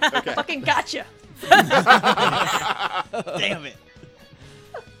 Okay. Fucking gotcha! Damn it.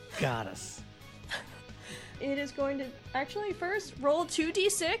 Got us. It is going to actually first roll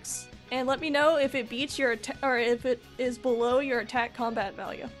 2d6 and let me know if it beats your or if it is below your attack combat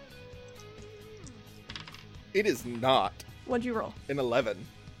value. It is not What'd you roll? an 11.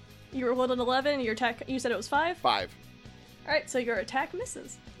 You rolled an 11 and your attack, you said it was 5? 5. Alright, so your attack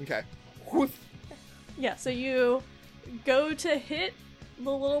misses. Okay. Whoosh. Yeah, so you go to hit the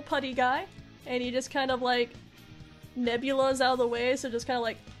little putty guy and he just kind of like nebulas out of the way, so just kind of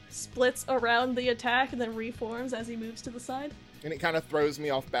like splits around the attack and then reforms as he moves to the side. And it kind of throws me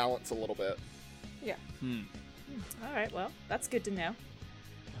off balance a little bit. Yeah. Alright, well, that's good to know.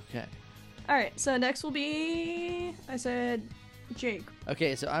 Okay. Alright, so next will be, I said, Jake.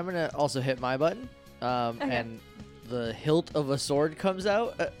 Okay, so I'm gonna also hit my button, and the hilt of a sword comes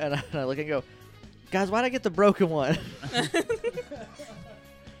out, and I look and go, guys, why'd I get the broken one?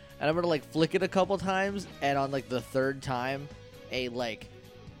 And I'm gonna like flick it a couple times, and on like the third time, a like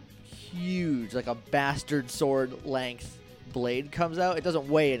huge, like a bastard sword length blade comes out. It doesn't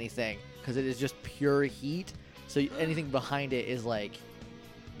weigh anything because it is just pure heat. So anything behind it is like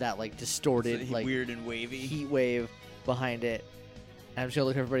that, like distorted, It's like weird and wavy. heat wave behind it. And I'm just gonna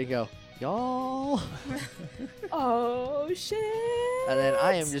look at everybody and go, y'all. Oh, shit! And then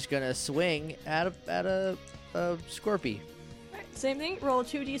I am just gonna swing at a Scorpy. Alright, same thing, roll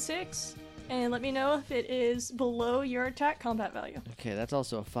 2d6 and let me know if it is below your attack combat value. Okay, that's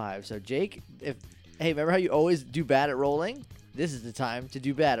also a 5. So Jake, hey, remember how you always do bad at rolling? This is the time to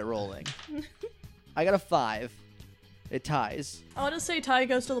do bad at rolling. I got a 5. It ties. I'll just say tie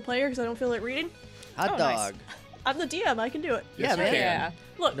goes to the player because I don't feel like reading. Hot Oh, dog. nice. I'm the DM, I can do it. Yes, Yeah, you man. can. Yeah.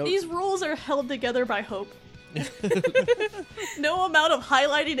 Look, Nope. these rules are held together by hope. No amount of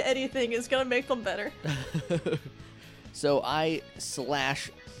highlighting anything is gonna make them better. So I slash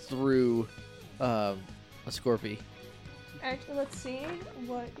through a Scorpy. Actually, let's see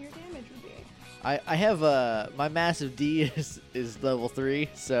what your damage would be. I have my massive D is level 3,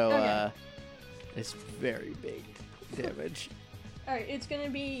 so Okay. it's very big damage. Alright, it's gonna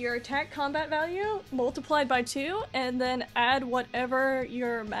be your attack combat value multiplied by 2, and then add whatever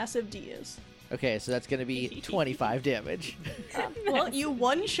your massive D is. Okay, so that's gonna be 25 damage. Well, you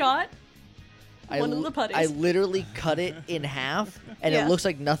one shot one of l- the putties. I literally cut it in half, and Yeah. it looks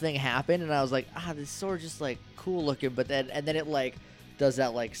like nothing happened. And I was like, this sword just like cool looking, but then it like does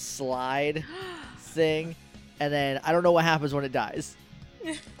that like slide thing, and then I don't know what happens when it dies.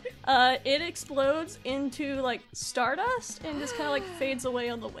 It explodes into like stardust and just kind of like fades away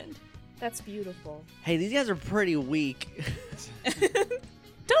on the wind. That's beautiful. Hey, these guys are pretty weak.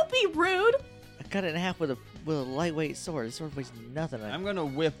 Don't be rude. I cut it in half with a lightweight sword. This sword weighs nothing. I'm gonna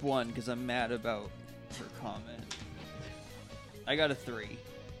whip one because I'm mad about her comment. I got a 3.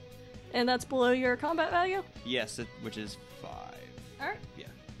 And that's below your combat value. Yes, which is 5. Alright. Yeah.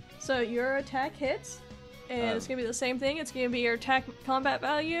 So your attack hits, And it's gonna be the same thing. It's gonna be your attack combat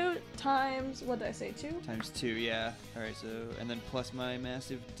value times, what did I say, 2? Times 2, yeah. Alright, so, and then plus my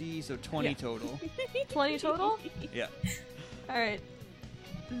massive D, so 20 Yeah. total. 20 total? Yeah. Alright.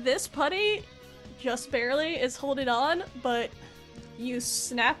 This putty, just barely, is holding on, but you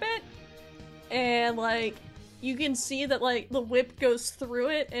snap it, and, like, you can see that, like, the whip goes through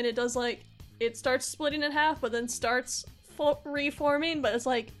it, and it does, like, it starts splitting in half, but then starts reforming, but it's,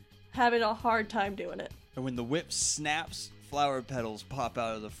 like, having a hard time doing it. And when the whip snaps, flower petals pop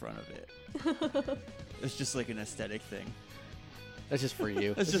out of the front of it. It's just like an aesthetic thing. That's just for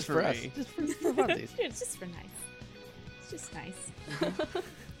you. That's just for us. me. Just for funsies. It's just for nice. It's just nice.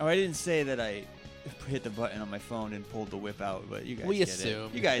 Oh, I didn't say that I hit the button on my phone and pulled the whip out, but you guys We get assume.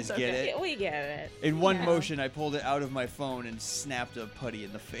 it. You guys It's get okay. it. We get it. In one Yeah. motion, I pulled it out of my phone and snapped a putty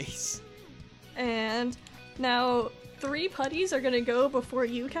in the face. And now 3 putties are gonna go before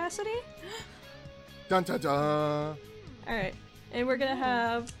you, Cassidy. Dun dun dun. Alright. And we're gonna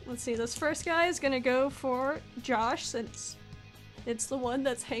have, let's see, this first guy is gonna go for Josh, since it's the one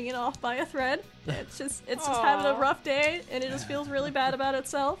that's hanging off by a thread. It's just having a Aw. rough day, and it just feels really bad about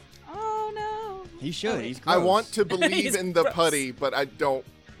itself. Oh no. He should. Oh, He's I gross. want to believe He's in the gross. putty, but I don't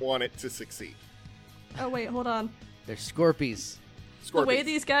want it to succeed. Oh wait, hold on. They're Scorpies. The way Scorpions.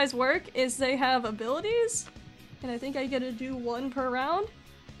 these guys work is they have abilities, and I think I get to do 1 per round.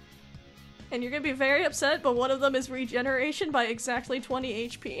 And you're gonna be very upset, but one of them is regeneration by exactly 20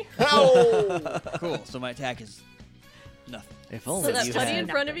 HP. Oh! Cool. So my attack is nothing. If So only that you putty in had.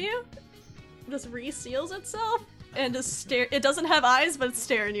 front of you just reseals itself and just stare. It doesn't have eyes, but it's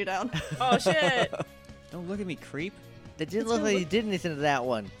staring you down. Oh shit. Don't look at me, creep. They didn't It's look gonna like look- you did anything to that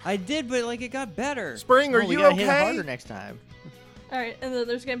one. I did, but like it got better. Spring, are Oh, we you gotta hit okay? harder next time. All right, and then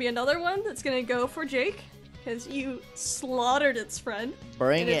there's gonna be another one that's gonna go for Jake because you slaughtered its friend.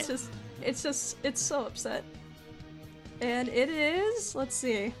 Bring And it. it's so upset. And it is, let's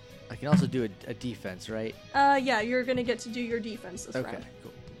see. I can also do a defense, right? Yeah, you're gonna get to do your defense this Okay, round.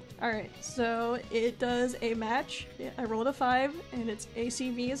 cool. Alright, so it does a match. I rolled a 5, and its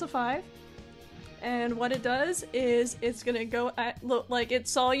ACV is a 5. And what it does is it's gonna go at, look, like it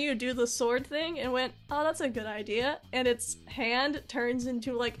saw you do the sword thing and went, oh, that's a good idea. And its hand turns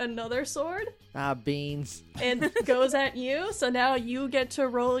into like another sword Ah, beans. and goes at you. So now you get to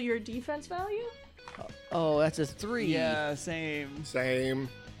roll your defense value. Oh, that's a 3. Yeah, same. Same.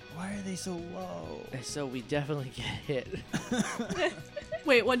 Why are they so low? So we definitely get hit.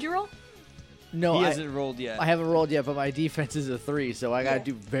 Wait, what'd you roll? No, He I hasn't rolled yet. haven't rolled yet, but my defense is a 3, so I gotta Yeah.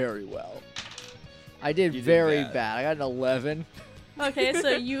 do very well. I did You did very bad. bad. I got an 11. Okay, so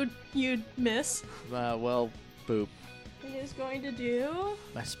you miss. Well, boop. He is going to do.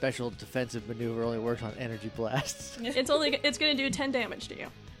 My special defensive maneuver only worked on energy blasts. It's gonna do 10 damage to you.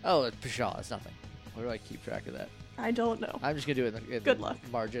 Oh, it's pshaw. It's nothing. Where do I keep track of that? I don't know. I'm just gonna do it in the Good luck.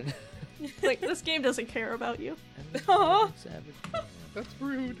 margin. Like this game doesn't care about you. Aw. That's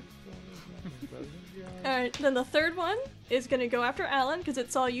rude. All right, then the third one is gonna go after Alan because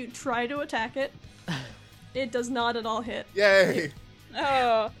it saw you try to attack it. It does not at all hit. Yay!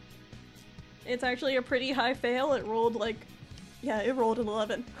 Oh. It's actually a pretty high fail. It rolled it rolled an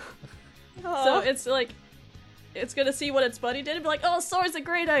 11. So Oh. it's like, it's gonna see what its buddy did and be like, oh, sword's a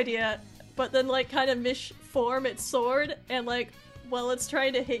great idea. But then like kind of misform its sword and like, while it's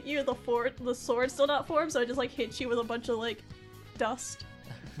trying to hit you, the sword's still not formed, so it just like hits you with a bunch of like dust.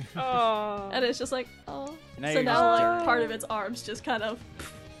 Oh. And it's just like, oh. Now So you're now just like dirt. part of its arms just kind of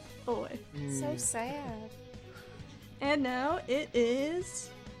away. So sad. And now it is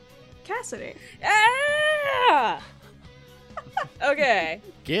Cassidy. Ah! Okay.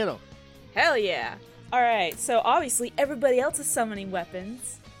 Get him. Hell yeah. Alright, so obviously everybody else is summoning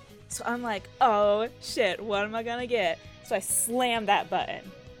weapons. So I'm like, oh shit, what am I gonna get? So I slam that button.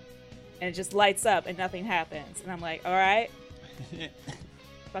 And it just lights up and nothing happens. And I'm like, alright,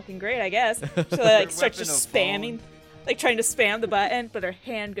 fucking great, I guess. So I like start Weapon just of spamming, phone. like trying to spam the button, but her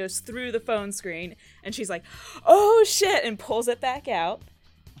hand goes through the phone screen. And she's like, oh shit, and pulls it back out.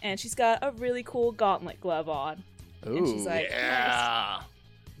 And she's got a really cool gauntlet glove on. Ooh. And she's like, Yeah.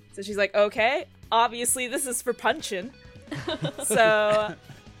 so she's like, okay, obviously this is for punching. So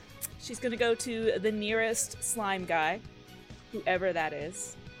she's gonna go to the nearest slime guy, whoever that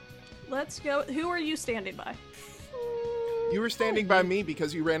is. Let's go. Who are you standing by? You were standing by me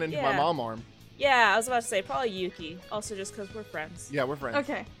because you ran into my Yeah. mom arm. Yeah, I was about to say probably Yuki. Also, just because we're friends. Yeah, we're friends.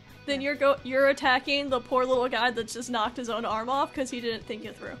 Okay. Then you're attacking the poor little guy that just knocked his own arm off because he didn't think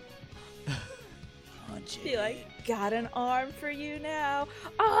it through. Punch Be it. like, got an arm for you now.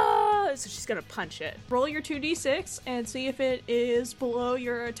 Ah! So she's gonna punch it. Roll your 2d6 and see if it is below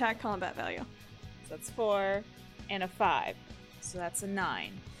your attack combat value. That's 4 and a 5. So that's a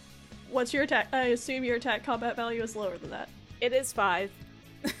 9. What's your attack? I assume your attack combat value is lower than that. It is 5.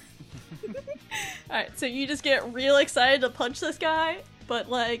 Alright, so you just get real excited to punch this guy, but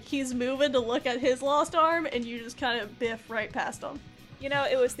like he's moving to look at his lost arm, and you just kind of biff right past him. You know,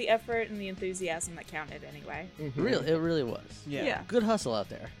 it was the effort and the enthusiasm that counted anyway. It really was. Yeah. Good hustle out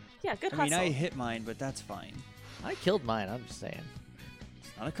there. Yeah, good I hustle. mean, I hit mine, but that's fine. I killed mine. I'm just saying.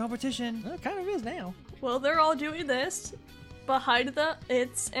 It's not a competition. Well, it kind of is now. Well, they're all doing this. Behind them,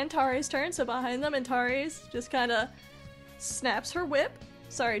 it's Antari's turn, so behind them, Antari's just kind of snaps her whip.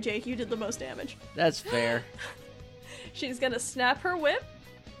 Sorry, Jake, you did the most damage. That's fair. She's gonna snap her whip,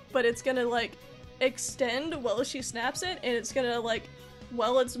 but it's gonna, like, extend while she snaps it, and it's gonna, like,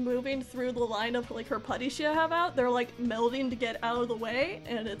 while it's moving through the line of, like, her putties she have out, they're, like, melding to get out of the way,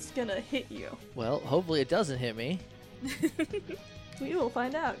 and it's gonna hit you. Well, hopefully it doesn't hit me. We will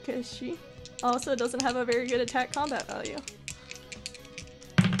find out, because she also doesn't have a very good attack combat value.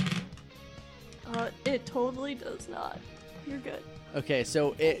 It totally does not. You're good. Okay,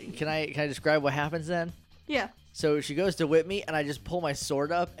 so can I describe what happens then? Yeah. So she goes to whip me, and I just pull my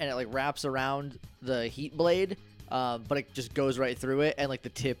sword up, and it like wraps around the heat blade, but it just goes right through it, and like the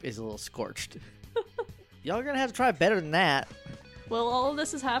tip is a little scorched. Y'all are gonna have to try better than that. While all of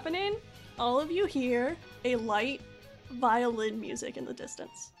this is happening, all of you hear a light violin music in the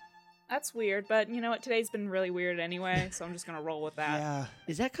distance. That's weird, but you know what? Today's been really weird anyway, so I'm just gonna roll with that. Yeah.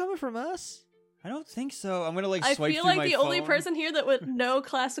 Is that coming from us? I don't think so. I'm gonna like I swipe feel through like my the only phone. person here that would know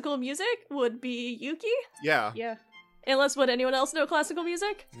classical music would be Yuki. Yeah. Yeah. Unless, would anyone else know classical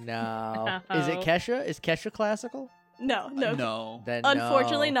music? No. Is it Kesha? Is Kesha classical? No. No. Then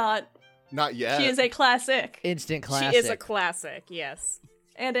Unfortunately no. not. Not yet. She is a classic. Instant classic. She is a classic, yes.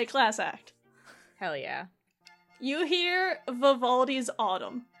 And a class act. Hell yeah. You hear Vivaldi's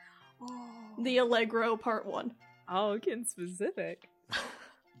Autumn. The Allegro Part 1. Oh, getting specific.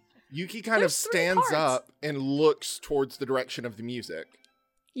 Yuki kind There's of 3 stands parts. up and looks towards the direction of the music.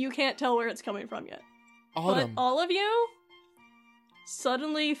 You can't tell where it's coming from yet. Autumn. But all of you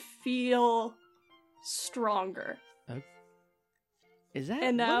suddenly feel stronger. Is that?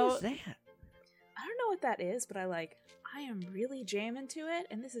 And now- what is that? I don't know what that is, but I am really jamming to it,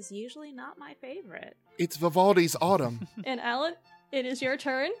 and this is usually not my favorite. It's Vivaldi's Autumn. And Alan, it is your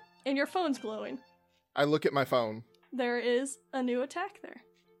turn, and your phone's glowing. I look at my phone. There is a new attack there.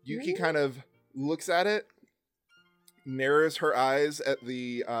 Yuki kind of looks at it, narrows her eyes at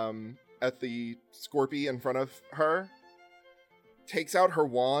the Scorpy in front of her, takes out her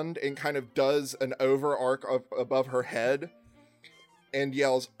wand and kind of does an over arc above her head, and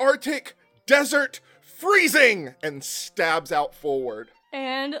yells, "Arctic Desert Freezing!" and stabs out forward.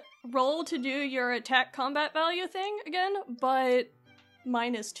 And roll to do your attack combat value thing again, but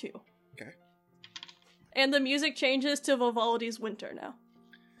 -2. Okay. And the music changes to Vivaldi's Winter now.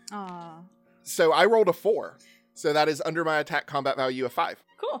 Aw. So I rolled a 4. So that is under my attack combat value of 5.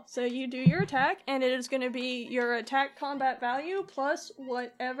 Cool. So you do your attack, and it is going to be your attack combat value plus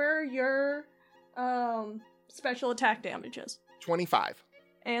whatever your special attack damage is. 25.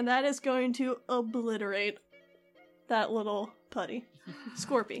 And that is going to obliterate that little putty.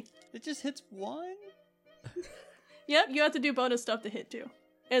 Scorpy. It just hits one? Yep, you have to do bonus stuff to hit too.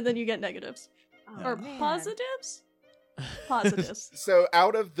 And then you get negatives. Oh, Or man. positives? Positives. So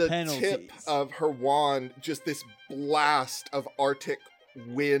out of the tip Penalties. of her wand, just this blast of Arctic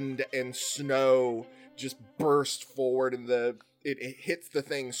wind and snow just burst forward, and it hits the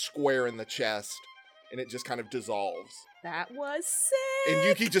thing square in the chest, and it just kind of dissolves. That was sick! And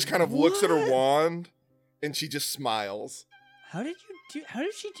Yuki just kind of looks at her wand, and she just smiles. How did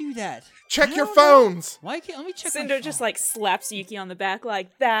she do that? Check I your don't know. phones! Why can't let me check my Cinder phone. just slaps Yuki on the back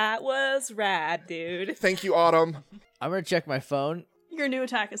that was rad, dude. Thank you, Autumn. I'm gonna check my phone. Your new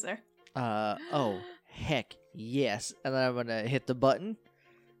attack is there. Oh, heck yes. And then I'm gonna hit the button.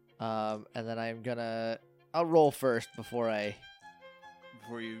 And then I'll roll first before I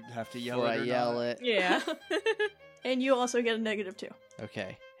Before you have to yell it or yell not. it. Yeah. And you also get a -2.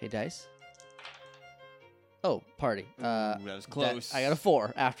 Okay. Hey, dice. Oh, party. Ooh, that was close. I got a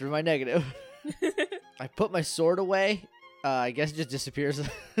 4 after my negative. I put my sword away. I guess it just disappears.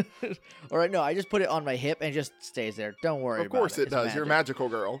 Or no, I just put it on my hip and it just stays there. Don't worry Of about course it It's does. You're a magic. magical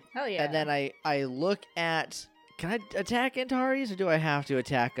girl. Hell yeah. And then I look at... Can I attack Antares or do I have to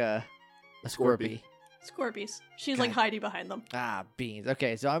attack a Scorpy? Scorpies. She's God. hiding behind them. Ah, beans.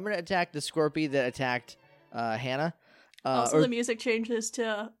 Okay, so I'm going to attack the Scorpy that attacked Hannah. Also, Or the music changes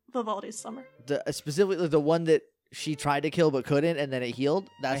to Vivaldi's Summer. specifically the one that she tried to kill but couldn't, and then it healed.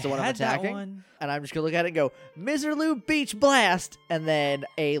 That's the one I'm had that attacking. one. And I'm just gonna look at it and go, Miserloo Beach Blast, and then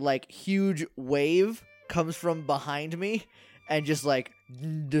a like huge wave comes from behind me and just like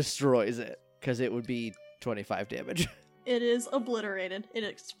destroys it because it would be 25 damage. It is obliterated. It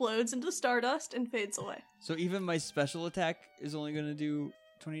explodes into stardust and fades away. So even my special attack is only going to do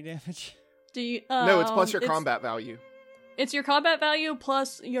 20 damage? Do you? No, it's plus your it's- combat value. It's your combat value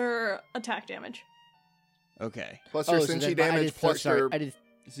plus your attack damage. Okay. Plus your so Senshi then I damage, did plus your...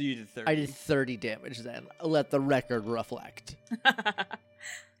 So you did 30. I did 30 damage then. Let the record reflect.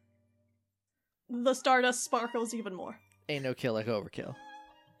 The stardust sparkles even more. Ain't no kill like overkill.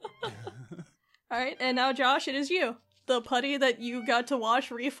 Alright, and now Josh, it is you. The putty that you got to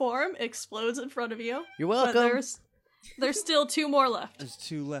watch reform explodes in front of you. You're But welcome. there's still 2 more left. There's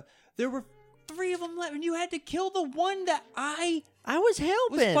 2 left. There were 3 of them left, and you had to kill the one that I I was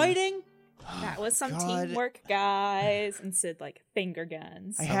helping. was fighting? That was some God. teamwork, guys. And Sid like finger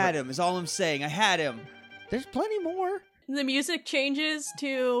guns. I had him, is all I'm saying. I had him. There's plenty more. The music changes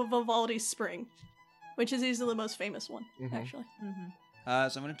to Vivaldi's Spring, which is easily the most famous one, Mhm. actually.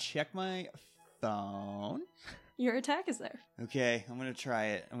 So I'm going to check my phone. Your attack is there. Okay, I'm going to try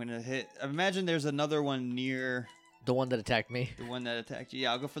it. I'm going to hit... I imagine there's another one near The one that attacked me. the one that attacked you.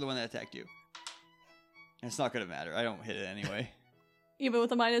 Yeah, I'll go for the one that attacked you. It's not going to matter. I don't hit it anyway. Even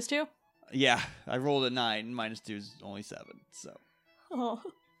with a -2? Yeah, I rolled a 9. -2 is only 7, so Oh.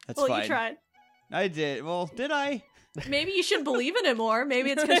 that's Well, fine. you tried. I did. Well, did I? Maybe you should believe in it more. Maybe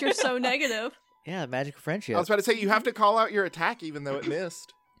it's because you're so negative. Yeah, magic of friendship. I was about to say, you have to call out your attack even though it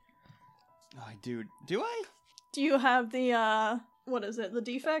missed. Oh, dude. Do I? Do you have the, what is it, the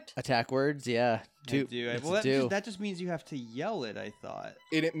defect? Attack words, yeah. I Two. do. It's Well, a do. that just means you have to yell it, I thought.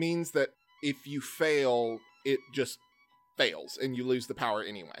 And it means that if you fail, it just fails and you lose the power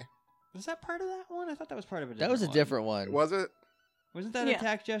anyway. Was that part of that one? I thought that was part of a different That was a one. different one. Was it? Wasn't that Yeah.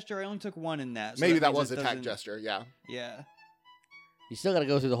 attack gesture? I only took 1 in that. So Maybe that means was it attack doesn't- gesture, yeah. Yeah. You still got to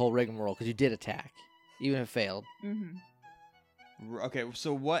go through the whole rigmarole because you did attack, even if it failed. Okay,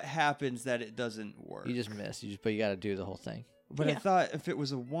 so what happens that it doesn't work? You just missed. But you got to do the whole thing. But I Yeah. thought if it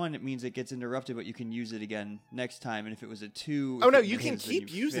was a 1, it means it gets interrupted, but you can use it again next time. And if it was a 2, Oh, if no, it you can misses, then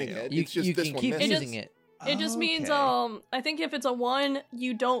keep you using fail. it. You, It's just you this can one keep missed. using it. It just means, Okay. I think if it's a 1,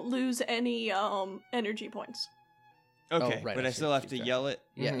 you don't lose any, energy points. Okay, Oh, right, but I I see still what have you to said. yell it.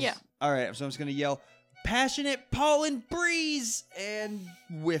 Yes. Yeah. All right, so I'm just gonna yell, "Passionate pollen breeze," and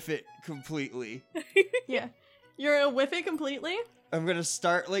whiff it completely. Yeah. You're gonna whiff it completely? I'm gonna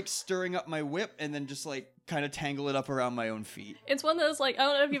start like stirring up my whip and then just like kind of tangle it up around my own feet. It's one of those, like, I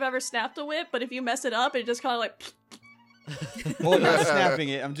don't know if you've ever snapped a whip, but if you mess it up, it just kind of like, Well, I'm not snapping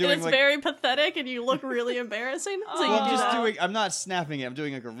it. I'm and doing it's like. very pathetic and you look really embarrassing. So you Well, I'm do just that. doing. I'm not snapping it. I'm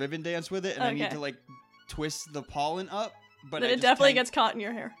doing like a ribbon dance with it, and I need Okay. to like twist the pollen up. But Then I it just definitely gets caught in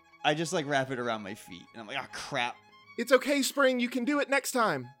your hair. I just like wrap it around my feet, and I'm like, "Ah, crap." It's okay, Spring. You can do it next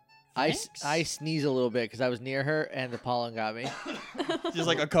time. I Thanks. sneeze a little bit because I was near her and the pollen got me. Just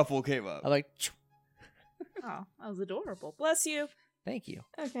like a couple came up. I'm like, Oh, that was adorable. Bless you. thank you.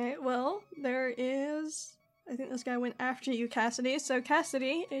 Okay, well, there is. I think this guy went after you, Cassidy. So,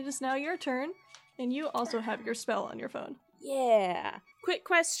 Cassidy, it is now your turn, and you also have your spell on your phone. Yeah. Quick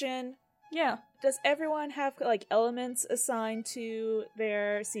question. Yeah. Does everyone have like elements assigned to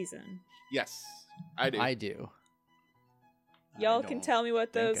their season? Yes, I do. I do. Y'all I can don't tell me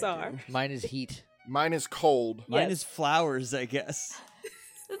what think those I are. do. Mine is heat. Mine is cold. Mine Yes. is flowers, I guess.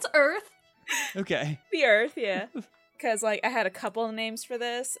 It's Earth. Okay. The Earth, yeah. Because like I had a couple of names for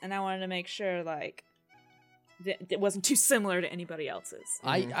this, and I wanted to make sure like it wasn't too similar to anybody else's.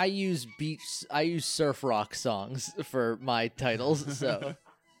 Mhm. I use I use surf rock songs for my titles. So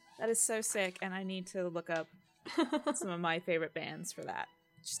That is so sick, and I need to look up some of my favorite bands for that.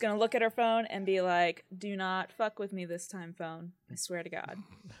 She's gonna look at her phone and be like, "Do not fuck with me this time, phone. I swear to God."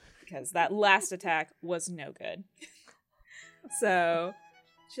 Because that last attack was no good. So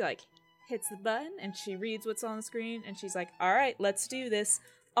she like hits the button and she reads what's on the screen and she's like, "All right, let's do this.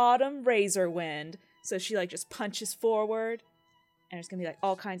 Autumn Razor Wind." So she like just punches forward and there's gonna be like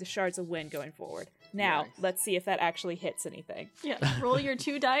all kinds of shards of wind going forward. Now, Nice. let's see if that actually hits anything. Yeah. Roll your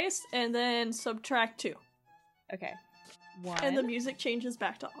 2 dice and then subtract 2. Okay. 1 And the music changes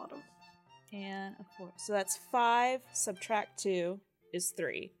back to autumn. and a 4. So that's 5 subtract 2 is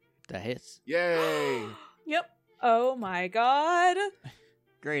 3. that hits. Yay! Yep. Oh my god.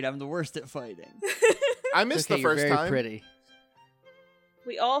 Great, I'm the worst at fighting. I It's missed okay, the you're first very time. pretty.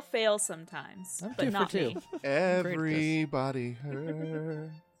 We all fail sometimes, I'm but 2 for not 2. me. Everybody hurt.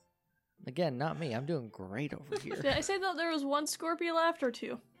 Again, not me. I'm doing great over here. Did I say that there was 1 Scorpio left or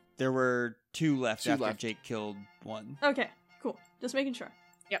 2? There were 2 left Two after left. Jake killed 1. Okay, cool. Just making sure.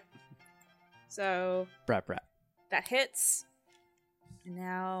 So Brat brat. that hits. And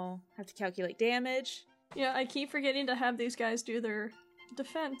now have to calculate damage. Yeah, I keep forgetting to have these guys do their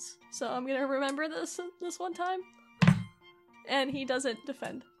defense, so I'm gonna remember this one time. And he doesn't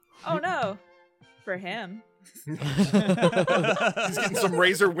defend. Oh no. For him. He's getting some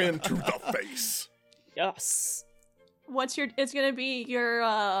razor wind to the face. Yes. It's gonna be your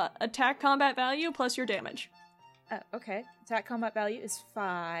attack combat value plus your damage. Okay. Attack combat value is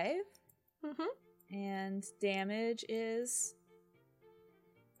 5. Mm-hmm. And damage is...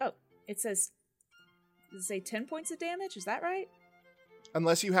 Oh, it says... Does it say 10 points of damage? Is that right?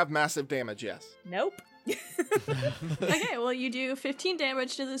 Unless you have massive damage, yes. Nope. Okay, well you do 15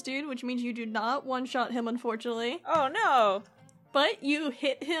 damage to this dude, which means you do not one-shot him, unfortunately. Oh no. But you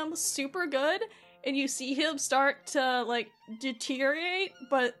hit him super good, and you see him start to, like, deteriorate,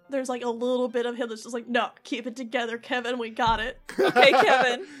 but there's, like, a little bit of him that's just like, no, keep it together, Kevin, we got it. Okay,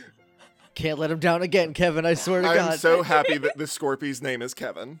 Kevin. Can't let him down again, Kevin. I swear to I'm God. so happy that the Scorpion's name is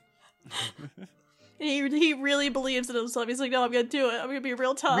Kevin. He really believes in himself. He's like, no, I'm gonna do it. I'm gonna be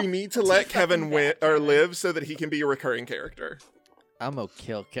real tough. We need to let Kevin win or live so that he can be a recurring character. I'm gonna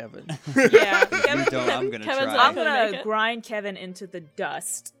kill Kevin. Yeah. You Kevin, don't, I'm gonna Kevin's try. not I'm gonna gonna make it. grind Kevin into the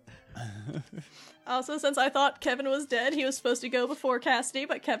dust. Also, since I thought Kevin was dead, he was supposed to go before Cassidy,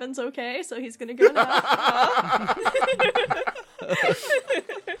 but Kevin's okay, so he's gonna go now.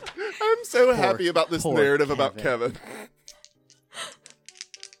 I'm so happy about this poor narrative about Kevin. Kevin.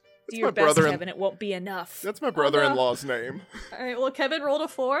 Do your my best, brother-in- Kevin. It won't be enough. That's my brother-in-law's name. Alright, well, Kevin rolled a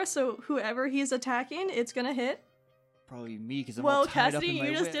 4, so whoever he's attacking, it's gonna hit. Probably me, because I'm Well, all tied Cassidy, up in my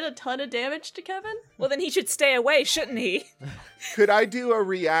you just whip. did a ton of damage to Kevin. Well, then he should stay away, shouldn't he? Could I do a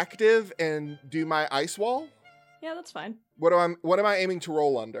reactive and do my ice wall? Yeah, that's fine. What am I aiming to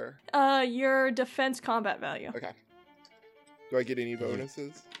roll under? Your defense combat value. Okay. Do I get any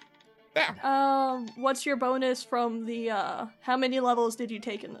bonuses? Bam. What's your bonus from the, how many levels did you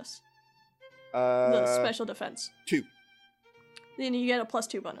take in this? The special defense. 2. Then you get a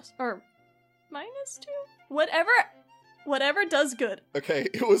 +2 bonus. Or, -2? Whatever does good. Okay,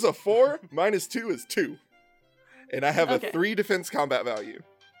 it was a 4. Minus 2 is 2. And I have Okay. a 3 defense combat value.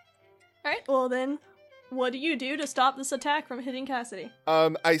 Alright, well then, what do you do to stop this attack from hitting Cassidy?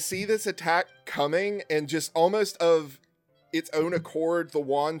 I see this attack coming, and just almost of its own accord, the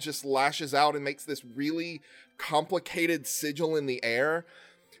wand just lashes out and makes this really complicated sigil in the air.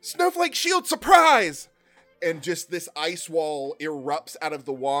 Snowflake shield surprise! And just this ice wall erupts out of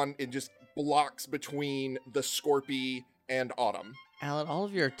the wand and just blocks between the Scorpy and Autumn. Alan, all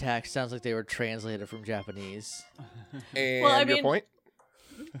of your attacks sounds like they were translated from Japanese. And Well, I your mean- point?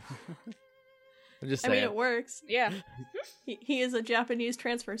 I'm just I saying. mean, it works. Yeah. He is a Japanese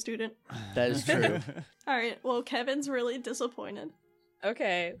transfer student. That is true. Alright, well, Kevin's really disappointed.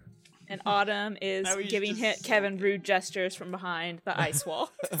 Okay. And Autumn is Now he's giving just Kevin rude gestures from behind the ice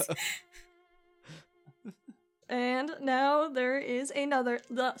wall. And now there is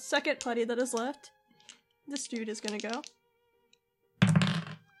the second putty that is left. This dude is gonna go.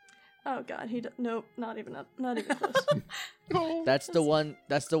 Oh god, nope, not even close. That's the one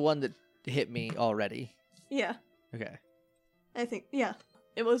that hit me already. Yeah, Okay. I think, yeah.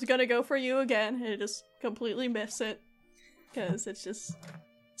 It was gonna go for you again, and it just completely missed it. Because it's just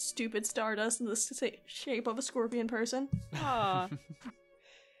stupid stardust in the shape of a scorpion person. Aw.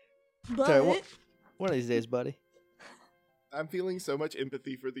 But, Sorry, one of these days, buddy. I'm feeling so much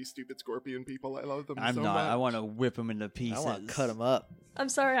empathy for these stupid Scorpion people. I love them I'm so not. much. I want to whip him into pieces. I want to cut him up. I'm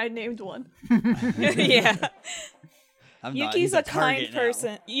sorry I named one. Yeah. I'm not. Yuki's He's a target kind now.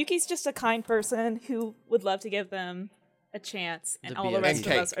 person. Yuki's just a kind person who would love to give them a chance, and To all be the a rest of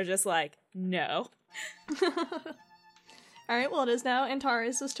cake. us are just like, no. Alright, well, it is now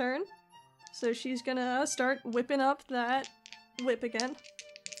Antares' turn. So she's gonna start whipping up that whip again.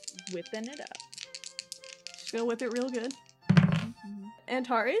 Whipping it up. She's gonna whip it real good.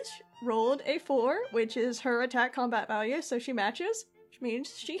 Antares rolled a 4, which is her attack combat value, so she matches, which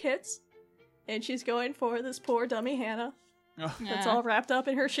means she hits. And she's going for this poor dummy Hannah Oh, that's all wrapped up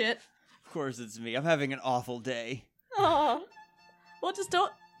in her shit. of course, it's me. I'm having an awful day. Aw. Well, just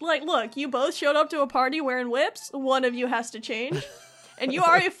don't. Like, look, you both showed up to a party wearing whips. One of you has to change. And you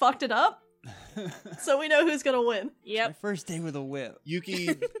already fucked it up. So we know who's gonna win. My Yep. first day with a whip. Yuki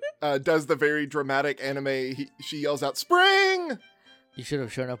does the very dramatic anime. She yells out, "Spring!" You should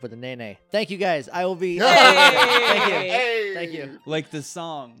have shown up with a nene. Thank you, guys. I will be. Hey! Thank you. Hey! Thank you. Like the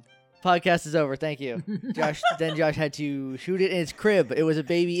song. Podcast is over. Thank you, Josh. Then Josh had to shoot it in its crib. It was a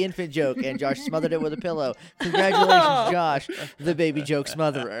baby infant joke, and Josh smothered it with a pillow. Congratulations, Josh, the baby joke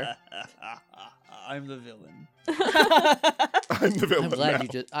smotherer. I'm the villain. I'm the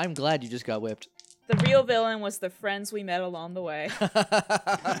villain. I'm glad you just got whipped. The real villain was the friends we met along the way. Na,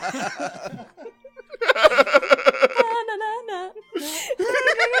 na, na, na.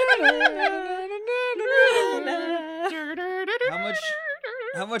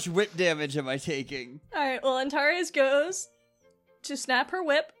 How much whip damage am I taking? All right. Well, Antares goes to snap her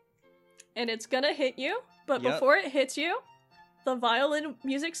whip, and it's gonna hit you. But Yep. before it hits you, the violin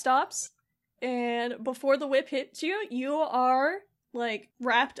music stops, and before the whip hits you, you are like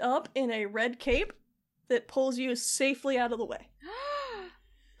wrapped up in a red cape that pulls you safely out of the way.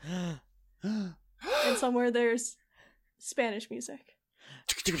 And somewhere there's Spanish music.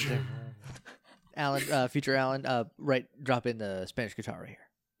 Alan, future Alan, drop in the Spanish guitar right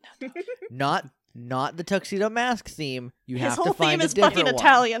here. Not the Tuxedo Mask theme. You His have whole to find theme a is different fucking one.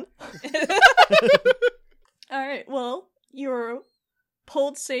 Italian. All right. Well, you're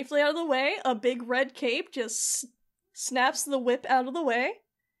pulled safely out of the way. A big red cape just snaps the whip out of the way,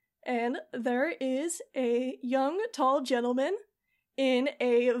 and there is a young, tall gentleman in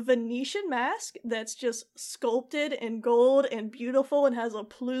a Venetian mask that's just sculpted in gold and beautiful and has a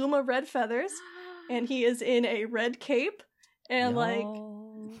plume of red feathers. And he is in a red cape and like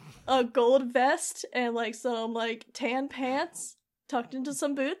a gold vest and like some like tan pants tucked into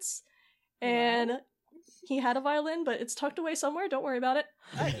some boots. And he had a violin, but it's tucked away somewhere. Don't worry about it.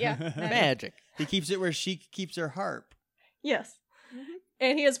 Yeah. Magic. He keeps it where she keeps her harp. Yes.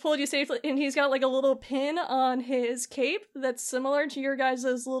 And he has pulled you safely, and he's got like a little pin on his cape that's similar to your guys'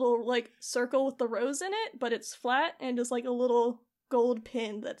 little like circle with the rose in it, but it's flat and just like a little gold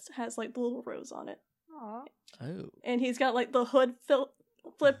pin that has like the little rose on it. Aw. Oh. And he's got like the hood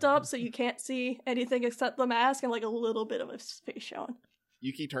flipped up so you can't see anything except the mask and like a little bit of his face showing.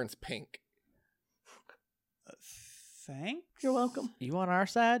 Yuki turns pink. Thanks. You're welcome. You on our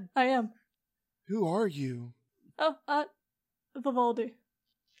side? I am. Who are you? Oh, Vivaldi.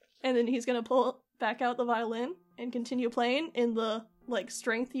 And then he's gonna pull back out the violin and continue playing, and the like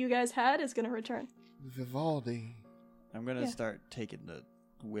strength you guys had is gonna return. Vivaldi. I'm gonna Yeah. start taking the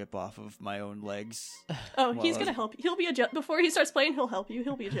whip off of my own legs. Oh, Well, he's gonna help you. He'll be before he starts playing. He'll help you.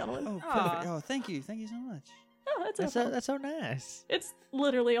 He'll be a gentleman. Oh, Aw. perfect. Oh, thank you so much. Oh, that's That's no so, problem. that's so nice. It's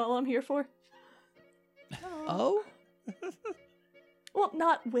literally all I'm here for. Oh, Well,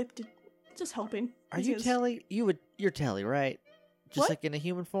 not whipped. Just helping. are you Because- Telly? You're Telly, right? Just What? like in a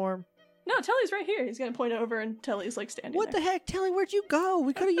human form. No, Telly's right here. He's gonna point over, and Telly's like standing What there. the heck, Telly? Where'd you go?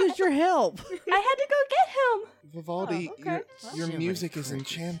 We could have used your help. I had to go get him. Vivaldi, Oh, okay. your Well. music is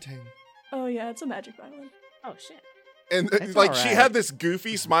Crickets. enchanting. Oh yeah, it's a magic violin. Oh shit. And It's like all she right. had this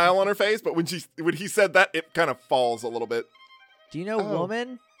goofy smile on her face, but when he said that, it kind of falls a little bit. Do you know Oh.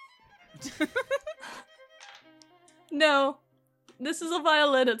 woman? No, this is a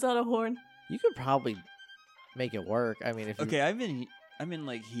violin. It's not a horn. You could probably make it work. I mean, if you, Okay, I'm in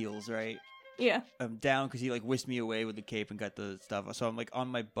like heels, right? Yeah. I'm down because he like whisked me away with the cape and got the stuff. So I'm like on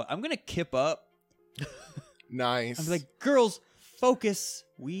my butt. I'm gonna kip up. Nice. I'm like, girls, focus.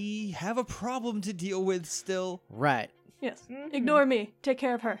 We have a problem to deal with still. right. Yes. Mhm. Ignore me. Take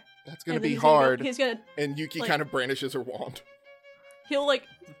care of her. that's gonna And then be he's gonna go- hard. he's gonna. And Yuki like- kind of brandishes her wand. He'll like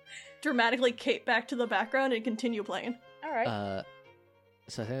dramatically cape back to the background and continue playing. All right.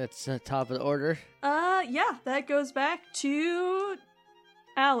 So I think that's the top of the order. Yeah, that goes back to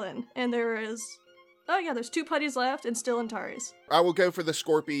Alan, and there's two putties left, and still Antares. I will go for the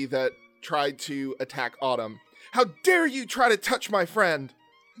Scorpy that tried to attack Autumn. How dare you try to touch my friend?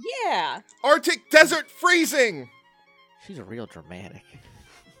 Yeah. Arctic desert freezing! She's a real dramatic.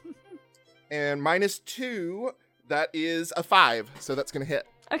 And -2, that is a 5, so that's gonna hit.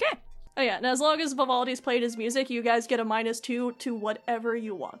 Okay. Oh yeah, and as long as Vivaldi's played his music, you guys get a -2 to whatever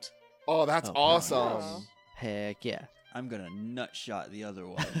you want. Oh, that's Oh, awesome. nice. Heck yeah. I'm gonna nut shot the other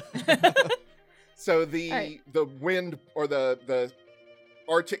one. So the Alright. the wind or the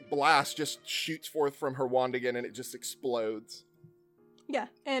Arctic blast just shoots forth from her wand again, and it just explodes. Yeah,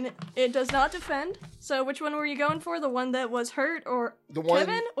 and it does not defend. So which one were you going for? The one that was hurt, or The one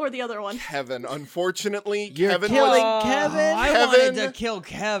Kevin, or the other one? Kevin. Unfortunately, You're Kevin killing was Kevin. I Kevin- wanted to kill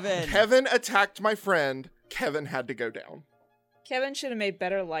Kevin. Kevin attacked my friend. Kevin had to go down. Kevin should have made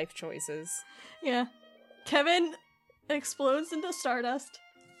better life choices. Yeah, Kevin explodes into stardust.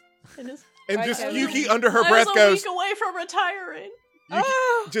 And is And Bye, just Kevin. Yuki under her I breath was a goes, week away from retiring. Yuki,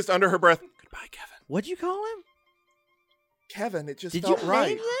 Ah! just under her breath, goodbye, Kevin. What'd you call him? Kevin, it just Did you felt right.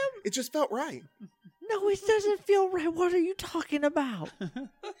 name them? It just felt right. No, it doesn't feel right. What are you talking about?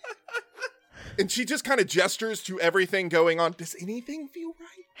 And she just kind of gestures to everything going on. Does anything feel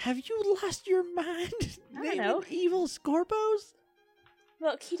right? Have you lost your mind? I don't Naming know. evil Scorpos?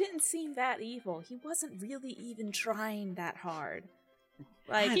 Look, he didn't seem that evil. He wasn't really even trying that hard.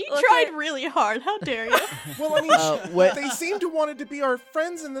 Like He look tried at- really hard. How dare you? Well, I mean, What? they seemed to wanted to be our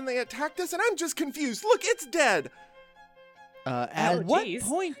friends, and then they attacked us, and I'm just confused. Look, it's dead. At As what jeez.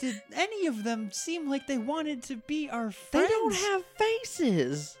 point did any of them seem like they wanted to be our they friends? don't have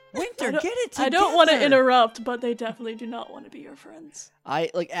faces. Winter, I don't- get it together. I don't want to interrupt, but they definitely do not want to be your friends.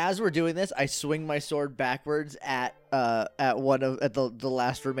 I like as we're doing this, I swing my sword backwards at the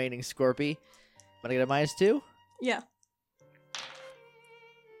last remaining Scorpy. I'm gonna get a -2. Yeah.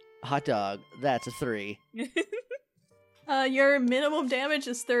 Hot dog. That's a 3. Your minimum damage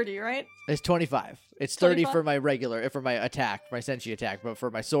is 30, right? It's 25. It's 30 25? for my regular, for my attack, my Senshi attack, but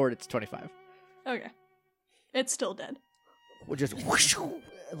for my sword, it's 25. Okay. It's still dead. Which just whoosh,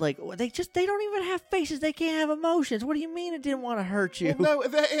 like they don't even have faces. They can't have emotions. What do you mean it didn't want to hurt you? Well, no,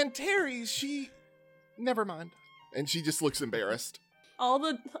 the Antares, she... Never mind. And she just looks embarrassed. All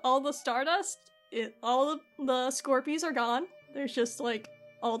the stardust, all the Scorpies are gone. There's just like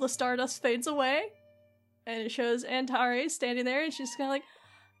all the stardust fades away, and it shows Antares standing there, and she's kind of like,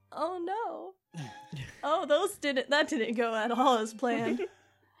 "Oh no, oh that didn't go at all as planned."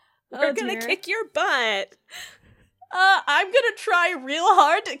 We're Oh, gonna dear. kick your butt. I'm gonna try real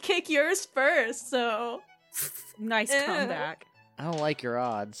hard to kick yours first. So Nice Ew. comeback. I don't like your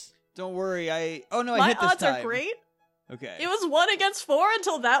odds. Don't worry, I my hit this odds time. are great. Okay. It was 1 against 4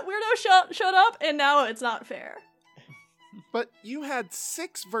 until that weirdo showed up, and now it's not fair. But you had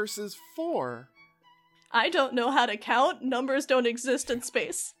 6 versus 4. I don't know how to count. Numbers don't exist in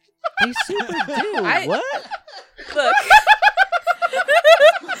space. They super do. What? Look.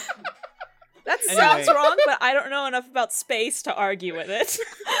 That sounds Anyway. wrong, but I don't know enough about space to argue with it.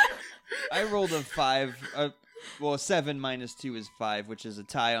 I rolled a 5. Well, 7 minus 2 is 5, which is a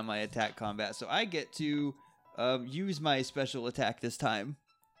tie on my attack combat. So I get to use my special attack this time.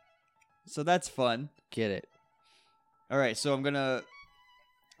 So that's fun. Get it. All right, so I'm going to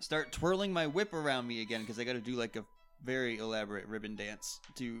start twirling my whip around me again because I got to do like a very elaborate ribbon dance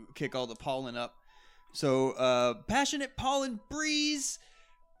to kick all the pollen up. So, passionate pollen breeze.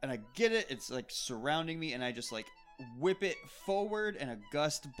 And I get it. It's like surrounding me, and I just like whip it forward, and a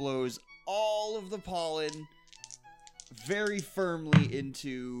gust blows all of the pollen very firmly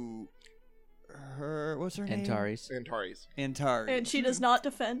into her. What's her name? Antares. Antares. Antares. And she does not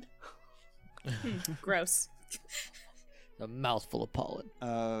defend. Gross. A mouthful of pollen.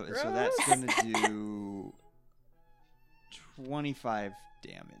 So that's gonna do 25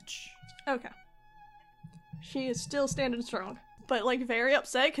 damage. Okay. She is still standing strong, but like very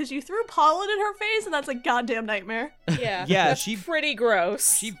upset because you threw pollen in her face, and that's a goddamn nightmare. Yeah. Yeah, that's she- pretty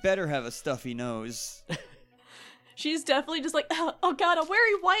gross. She better have a stuffy nose. She's definitely just like, oh god, I'm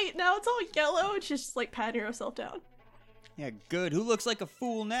wearing white now. It's all yellow, and she's just like patting herself down. Yeah, good. Who looks like a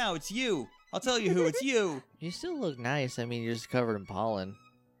fool now? It's you. I'll tell you who. It's you. You still look nice. I mean, you're just covered in pollen.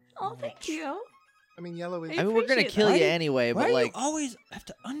 Oh, thank you. I mean, yellow is... I I mean, we're gonna appreciate kill that. you Why do- anyway, Why but do like, you always have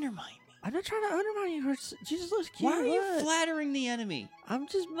to undermine me? I'm not trying to undermine you. She just looks cute. Why are you What? flattering the enemy? I'm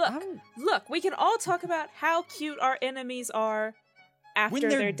just. Look. Look, we can all talk about how cute our enemies are after When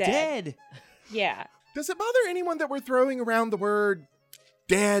they're dead. dead. Yeah. Does it bother anyone that we're throwing around the word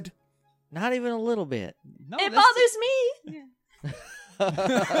dead? Not even a little bit. No, It that's bothers me.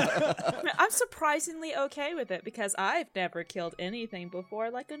 I'm surprisingly okay with it because I've never killed anything before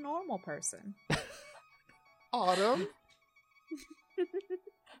like a normal person. Autumn?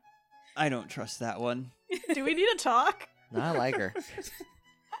 I don't trust that one. Do we need to talk? No, I like her.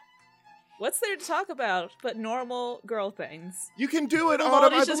 What's there to talk about but normal girl things? You can do it, Autumn. I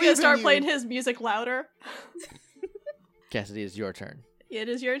Melodi's just believe gonna start in you. playing his music louder. Cassidy, it's your turn. It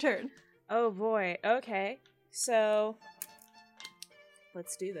is your turn. Oh boy. Okay. So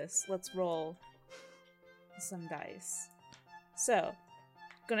let's do this. Let's roll some dice. So,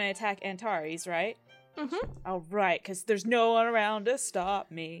 gonna attack Antares, right? Mm-hmm. All right, because there's no one around to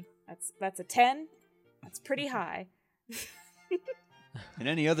stop me. That's a 10. That's pretty high. In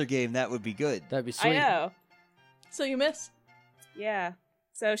any other game, that would be good. That'd be sweet. I know. So you miss. Yeah.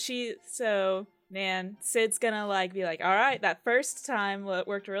 So man, Sid's gonna like be like, all right, that first time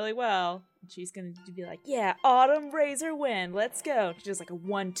worked really well. And she's gonna be like, yeah, Autumn Razor win. Let's go. She does like a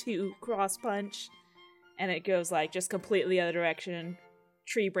 1-2 cross punch, and it goes like just completely the other direction.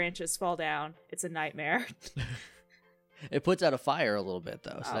 Tree branches fall down. It's a nightmare. It puts out a fire a little bit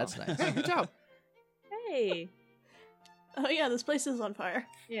though, so Oh. that's nice. Hey, good job. Hey. Oh yeah, this place is on fire.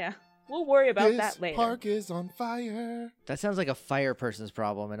 Yeah. We'll worry about This that later. park is on fire. That sounds like a fire person's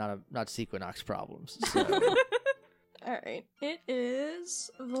problem and not Sequinox problems. So. Alright, it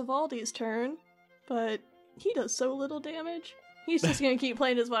is Vivaldi's turn, but he does so little damage. He's just gonna keep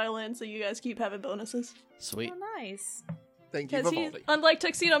playing his violin so you guys keep having bonuses. Sweet. Oh, nice. Thank you, Because he, Vivaldi. unlike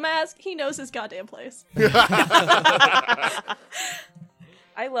Tuxedo Mask, he knows his goddamn place.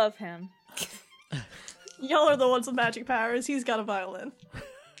 I love him. Y'all are the ones with magic powers. He's got a violin.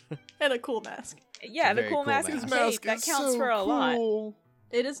 And a cool mask. Yeah, the very cool cool mask mask. is His mask cape. That is counts so for a lot. cool.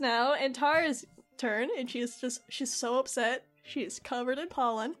 It is now Antara's turn, and she's so upset. She is covered in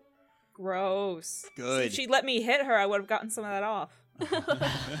pollen. Gross. Good. If she'd let me hit her, I would have gotten some of that off.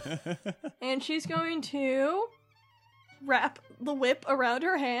 And she's going to wrap the whip around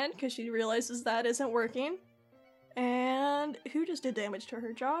her hand because she realizes that isn't working. And who just did damage to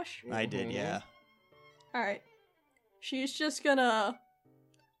her? Josh? I did, yeah. Alright. She's just gonna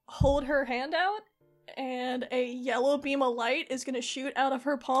hold her hand out, and a yellow beam of light is gonna shoot out of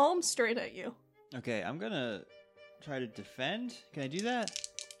her palm straight at you. Okay, I'm gonna try to defend. Can I do that?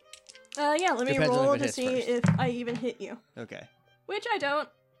 Yeah, let me Depends on roll if it to hits see first. if I even hit you. Okay. Which I don't.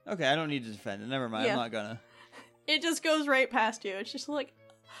 Okay, I don't need to defend it. Never mind. Yeah. I'm not gonna. It just goes right past you. It's just like,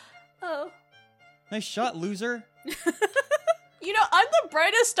 oh. Nice shot, loser. You know, I'm the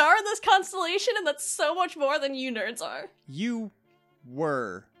brightest star in this constellation, and that's so much more than you nerds are. You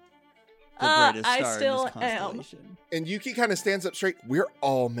were the I brightest star still in this am. constellation. And Yuki kind of stands up straight. We're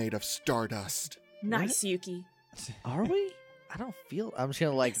all made of stardust. Nice, Yuki. Are we? I don't feel. I'm just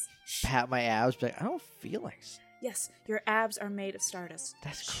gonna like pat my abs, but I don't feel like. Yes, your abs are made of stardust.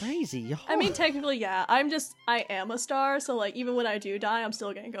 That's crazy, y'all. I mean, technically, yeah. I am a star, so, like, even when I do die, I'm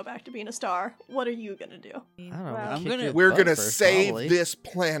still gonna go back to being a star. What are you gonna do? I don't know. Well, I'm kick gonna- your We're butt gonna first, save probably. this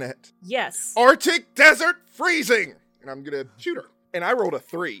planet. Yes. Arctic desert freezing. And I'm gonna shoot her. And I rolled a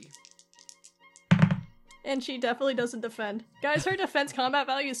 3. And she definitely doesn't defend. Guys, her defense combat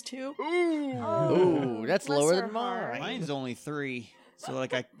value is 2. Ooh. Oh. Ooh, that's Bless lower her than heart. mine. Mine's only 3, so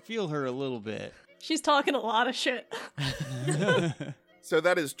like I feel her a little bit. She's talking a lot of shit. So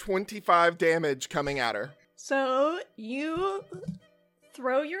that is 25 damage coming at her. So, you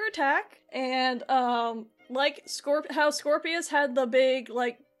throw your attack, and, like how Scorpius had the big,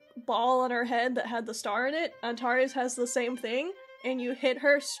 like, ball on her head that had the star in it, Antarius has the same thing, and you hit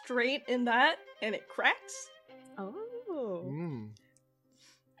her straight in that, and it cracks. Oh. Mm.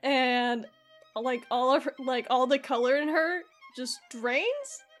 And, like, all the color in her just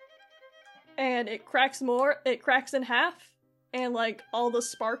drains, and it cracks in half, and, like, all the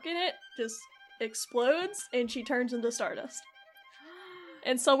spark in it just explodes, and she turns into stardust.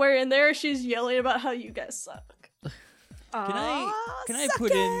 And somewhere in there, she's yelling about how you guys suck. Can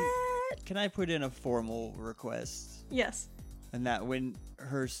I put in a formal request? Yes. And that when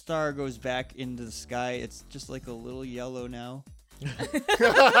her star goes back into the sky, it's just like a little yellow now.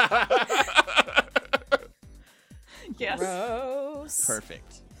 Yes. Gross.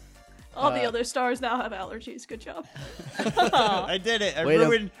 Perfect. All the other stars now have allergies. Good job. I did it.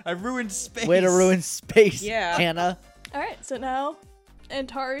 I ruined space. Way to ruin space, Yeah. Hannah. Alright, so now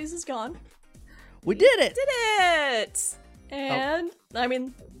Antares is gone. We did it. Did it! And, I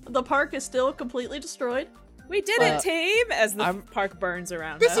mean, the park is still completely destroyed. We did it, team! As the I'm- park burns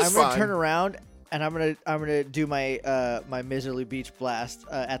around This us. is I'm gonna fine. turn around and I'm gonna do my my Miserly Beach blast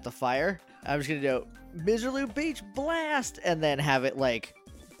at the fire. I'm just gonna do Miserly Beach blast and then have it like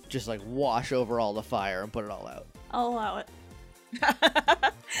just like wash over all the fire and put it all out. I'll allow it.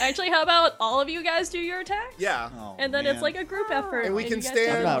 Actually, how about all of you guys do your attacks? Yeah. Oh, And then man. it's like a group effort. And we can you guys stand-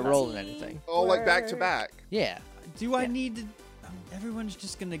 do I'm it not all. rolling anything. All like back to back. Yeah. Do I need to? Everyone's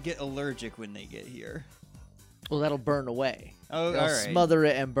just gonna get allergic when they get here. Well, that'll burn away. Oh, I'll all right. smother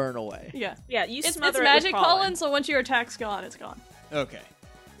it and burn away. Yeah. Yeah, you It's smother it magic with pollen, so once your attack's gone, it's gone. Okay.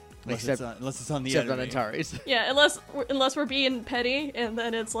 Except- Unless it's on the Except on enemy. Antares. Yeah, unless we're being petty, and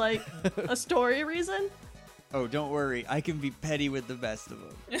then it's like a story reason. Oh, don't worry. I can be petty with the best of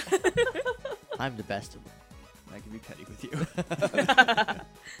them. I'm the best of them. I can be petty with you.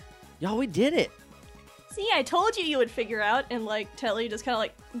 Y'all, we did it. See, I told you would figure out, and like Telly just kind of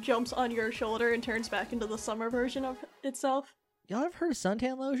like jumps on your shoulder and turns back into the summer version of itself. Y'all ever heard of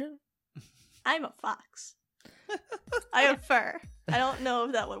suntan lotion? I'm a fox. I have fur. I don't know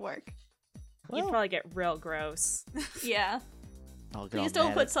if that would work. You'd probably get real gross. Yeah. I'll get all Please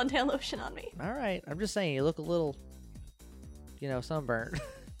don't mad put at- suntan lotion on me. All right, I'm just saying you look a little, sunburned.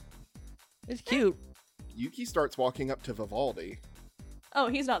 It's cute. Yuki starts walking up to Vivaldi. Oh,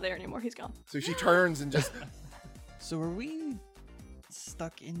 he's not there anymore. He's gone. So she turns and just So are we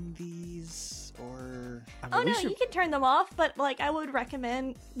stuck in these, or I mean, Oh we no, should- you can turn them off, but like I would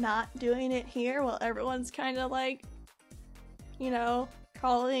recommend not doing it here while everyone's kind of like,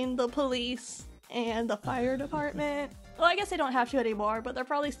 calling the police and the fire department. Well, I guess they don't have to anymore, but they're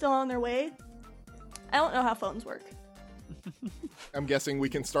probably still on their way. I don't know how phones work. I'm guessing we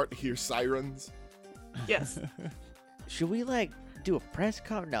can start to hear sirens. Yes. Should we like do a press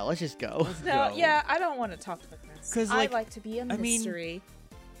con? No, let's just go. No, go. yeah, I don't want to talk to the press. 'Cause, I like, like to be a I mean- mystery.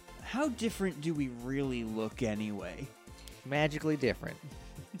 how different do we really look anyway? Magically different.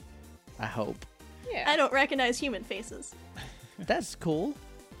 I hope. Yeah. I don't recognize human faces. That's cool.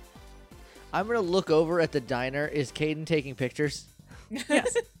 I'm gonna look over at the diner. Is Caden taking pictures?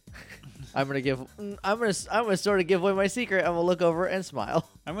 Yes. I'm gonna sort of give away my secret. I'm gonna look over and smile.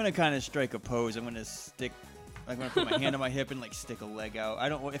 I'm gonna kind of strike a pose. I'm gonna put my hand on my hip and like stick a leg out. I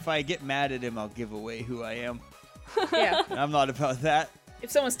don't. If I get mad at him, I'll give away who I am. Yeah. And I'm not about that. If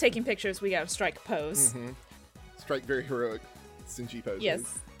someone's taking pictures, we gotta strike a pose. Strike very heroic Sinji poses.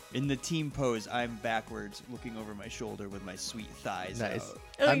 Yes. In the team pose, I'm backwards, looking over my shoulder with my sweet thighs Nice. out.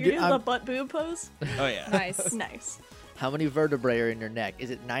 Oh, I'm you're do- doing I'm- the butt boob pose? Oh yeah. Nice. Nice. How many vertebrae are in your neck?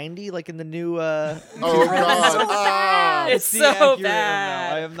 Is it 90 like in the new Oh god. so bad. It's the so accurate amount.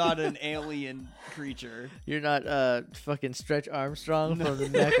 bad. I am not an alien creature. You're not fucking Stretch Armstrong from the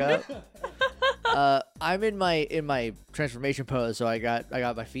neck up. I'm in my transformation pose, so I got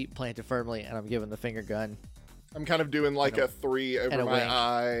my feet planted firmly and I'm giving the finger gun. I'm kind of doing like a 3 and over a my wink.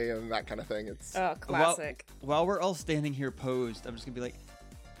 eye and that kind of thing. It's Oh, classic. While we're all standing here posed, I'm just gonna be like,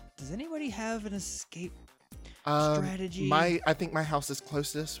 does anybody have an escape strategy? I think my house is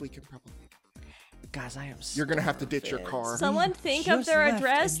closest. We can probably. Guys, I am. You're gonna have to ditch your starving. car. Someone think of just their left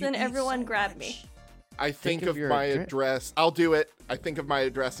address, and you then eat everyone so grab much. me. I think of your my address. address. I'll do it. I think of my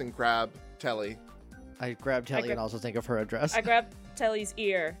address and grab Telly. I grab Telly gra- and also think of her address. I grab Telly's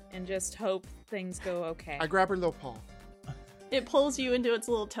ear and just hope things go okay. I grab her little paw. It pulls you into its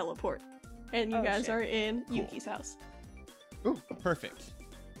little teleport, and you Oh, guys shit. are in Yuki's house. Perfect.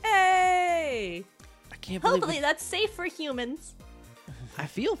 Hey! I can't believe. Hopefully, that's safe for humans. I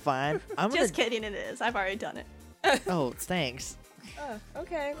feel fine. I'm gonna. Just kidding, it is. I've already done it. Oh, thanks. Oh,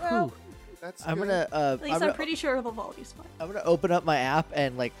 okay, well, Whew. That's I'm good. gonna. At least I'm pretty sure Vivaldi's fine. I'm gonna open up my app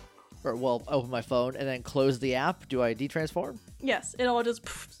and open my phone and then close the app. Do I detransform? Yes, it all just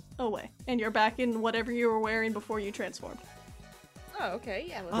away, and you're back in whatever you were wearing before you transformed. oh, okay,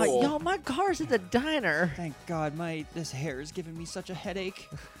 yeah. Oh, Let's... Cool. y'all, my car's at the diner. Thank God, this hair is giving me such a headache.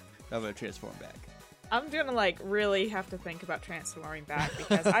 I'm gonna transform back. I'm gonna really have to think about transforming back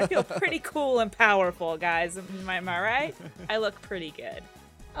because I feel pretty cool and powerful, guys. Am I right? I look pretty good.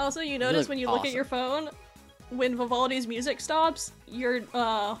 Also, you notice look when you look at awesome. your phone, when Vivaldi's music stops, your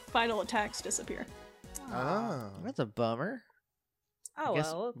final attacks disappear. Ah. That's a bummer. Oh I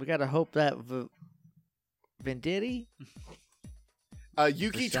guess well. we gotta hope that Venditti.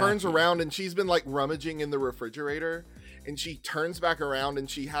 Yuki Versace. turns around and she's been rummaging in the refrigerator, and she turns back around and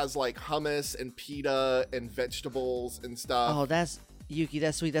she has hummus and pita and vegetables and stuff. Oh, that's Yuki.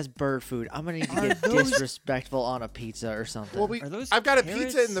 That's sweet. That's bird food. I'm gonna need to Are get those- disrespectful on a pizza or something. Well, Are those I've got a carrots?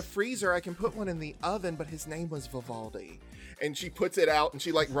 pizza in the freezer. I can put one in the oven, but his name was Vivaldi. And she puts it out and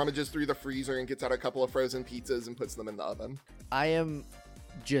she rummages through the freezer and gets out a couple of frozen pizzas and puts them in the oven. I am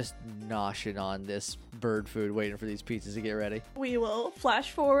just noshing on this bird food, waiting for these pizzas to get ready. We will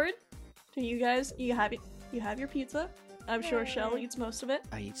flash forward to you guys. You have your pizza. I'm sure Shell eats most of it.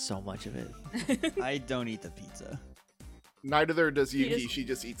 I eat so much of it. I don't eat the pizza. Neither does You Yuki. just- She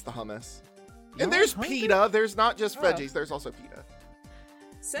just eats the hummus. You're And there's hungry? pita. There's not just Oh. veggies. There's also pita.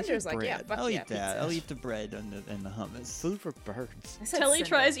 Cinder's like, yeah, bread. fuck I'll yeah, eat that. pizza. I'll eat the bread and the hummus. Food for birds. I said Telly Cinder.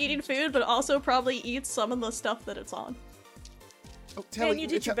 tries eating food, but also probably eats some of the stuff that it's on. Oh, Man, you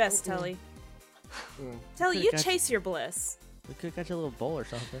did it's your a- best, Telly. Telly, Could've you got- chase your bliss. We could got you a little bowl or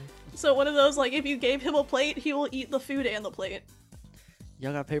something. So one of those, if you gave him a plate, he will eat the food and the plate,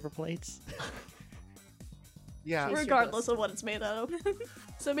 Y'all got paper plates? Yeah. Chase your regardless bliss. of what it's made out of.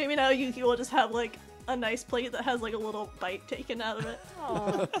 So maybe now Yuki will just have a nice plate that has a little bite taken out of it.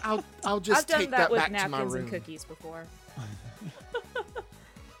 Aw. I'll just I've done take that that with back to my napkins room. and cookies before.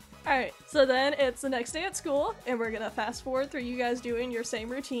 Alright, so then it's the next day at school, and we're gonna fast forward through you guys doing your same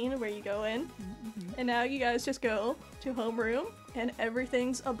routine where you go in, and now you guys just go to homeroom, and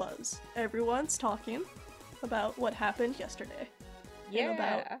everything's abuzz. Everyone's talking about what happened yesterday. Yeah.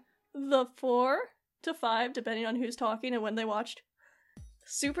 about- The 4 to 5, depending on who's talking and when they watched,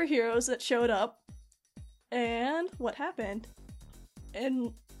 superheroes that showed up, and what happened.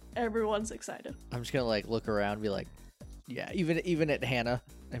 And everyone's excited. I'm just gonna look around and be like, yeah, even at Hannah.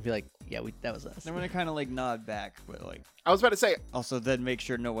 and be like, "Yeah, that was us." I'm gonna kind of like nod back, but like I was about to say, also then make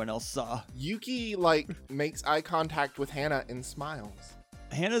sure no one else saw. Yuki like makes eye contact with Hannah and smiles.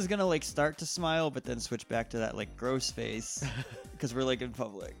 Hannah's gonna like start to smile, but then switch back to that like gross face because we're like in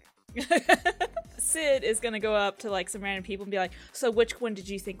public. Sid is gonna go up to like some random people and be like, "So which one did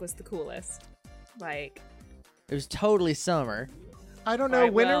you think was the coolest?" Like, It was totally Summer. I don't know.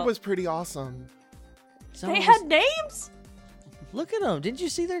 Alright, Winter well- was pretty awesome. Summer They was- had names? Look at them. Didn't you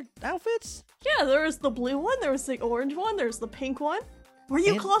see their outfits? Yeah, there was the blue one, there was the orange one, there's the pink one. Were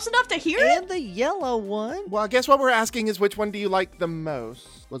you And- close enough to hear it? And the yellow one. Well, I guess what we're asking is which one do you like the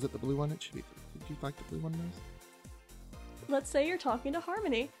most? Was it the blue one? It should be. Did you like the blue one most? Let's say you're talking to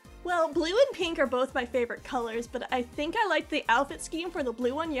Harmony. Well, blue and pink are both my favorite colors, but I think I liked the outfit scheme for the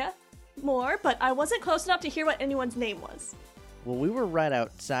blue one, more, but I wasn't close enough to hear what anyone's name was. Well, we were right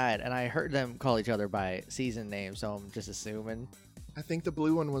outside, and I heard them call each other by season names, so I'm just assuming. I think the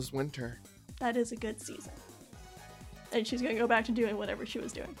blue one was Winter. That is a good season. And she's gonna go back to doing whatever she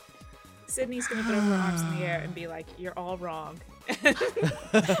was doing. Sydney's gonna throw her arms in the air and be like, "You're all wrong."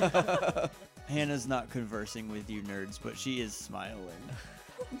 Hannah's not conversing with you nerds, but she is smiling.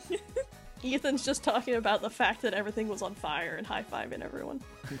 Ethan's just talking about the fact that everything was on fire and high-fiving everyone.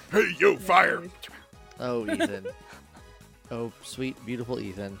 Hey, yo, fire! Oh, Ethan. Oh, sweet, beautiful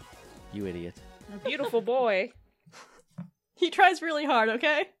Ethan. You idiot. A beautiful boy. He tries really hard,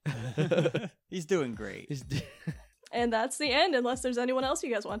 okay? He's doing great. He's- And that's the end, unless there's anyone else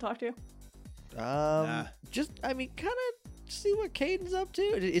you guys want to talk to. Just, I mean, kind of see what Caden's up to.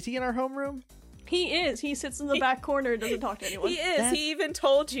 Is he in our homeroom? He is. He sits in the back corner and doesn't talk to anyone. He is. That- He even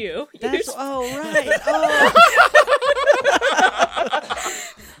told you. That's, You're- oh, right. Oh.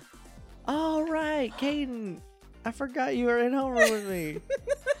 All right, Caden. I forgot you were in homeroom with me.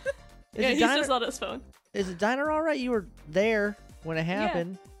 Yeah, he's just on his phone. Is the diner all right? You were there when it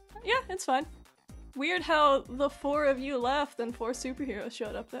happened. Yeah, it's fine. Weird how the 4 of you left and 4 superheroes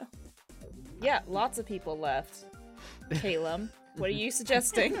showed up, though. Yeah, lots of people left. Caleb, what are you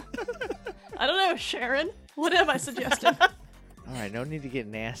suggesting? I don't know, Sharon. What am I suggesting? All right, no need to get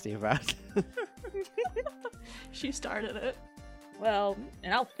nasty about it. She started it. Well,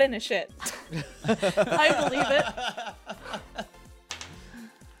 and I'll finish it. I believe it.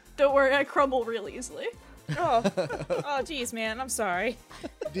 Don't worry, I crumble real easily. Oh, geez, man, I'm sorry.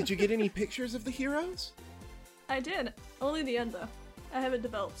 Did you get any pictures of the heroes? I did. Only the end, though. I haven't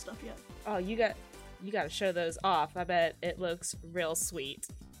developed stuff yet. Oh, you got to show those off. I bet it looks real sweet.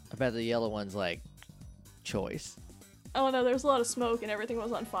 I bet the yellow one's like choice. Oh no, there's a lot of smoke and everything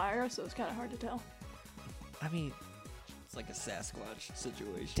was on fire, so it's kind of hard to tell. I mean, It's like a Sasquatch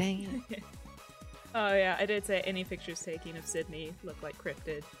situation. dang it. Oh yeah, I did say any pictures taken of Sydney look like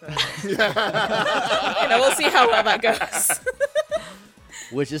cryptid. But, we'll see how well that goes.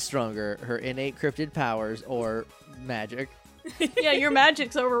 Which is stronger, her innate cryptid powers or magic? Yeah, your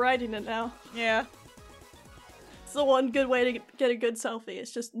magic's overriding it now. Yeah. It's the one good way to get a good selfie.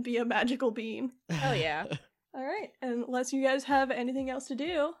 It's just be a magical being. Oh yeah. All right, unless you guys have anything else to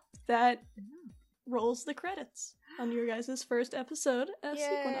do, that rolls the credits on your guys' first episode as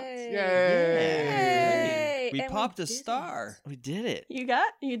Sequenauts. Yay! We And popped a did it. star. We did it. You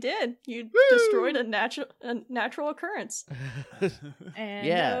did. You Woo! destroyed a natural occurrence. And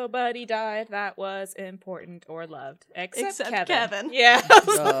Yeah. nobody died that was important or loved. Except Kevin. Yeah.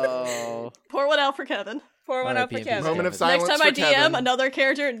 Oh. Pour one out for Kevin. Pour one out R.I.P. for and peace, Kevin. Moment of Kevin. silence Next time I for DM, Kevin. another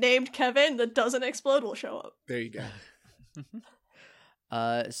character named Kevin that doesn't explode will show up. There you go.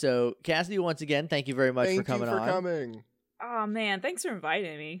 So Cassidy, once again, thank you very much Thank for coming you for on. coming. Oh man, thanks for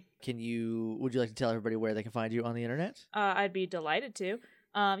inviting me. Would you like to tell everybody where they can find you on the internet? I'd be delighted to. You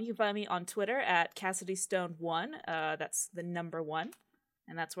can find me on Twitter at CassidyStone1. That's the number 1.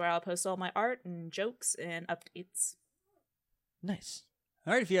 And that's where I'll post all my art and jokes and updates. Nice.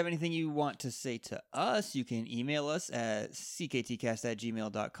 All right, if you have anything you want to say to us, you can email us at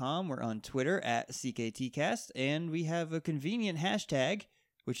cktcast@gmail.com. We're on Twitter at cktcast, and we have a convenient hashtag,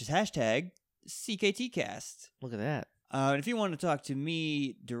 which is hashtag CKTcast. Look at that. And if you want to talk to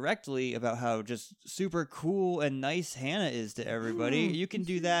me directly about how just super cool and nice Hannah is to everybody, you can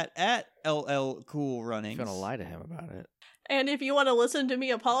do that at LL Cool Runnings. I'm gonna lie to him about it. And if you want to listen to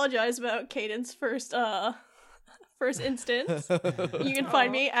me apologize about Caden's first instance, you can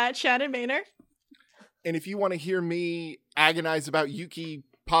find me at Shannon Maynard. And if you want to hear me agonize about Yuki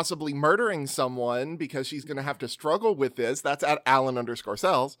possibly murdering someone because she's going to have to struggle with this, that's at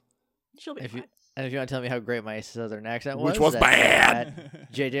Alan_Cells. She'll be If fine. you and if you want to tell me how great my southern accent Which was, was that's bad.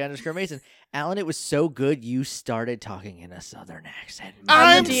 at JJ_Mason. Alan, it was so good you started talking in a southern accent.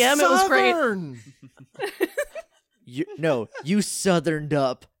 I'm the DM, it was great. Southern. you southerned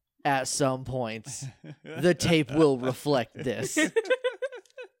up at some points. The tape will reflect this. And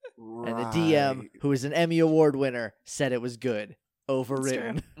the DM, who is an Emmy Award winner, said it was good.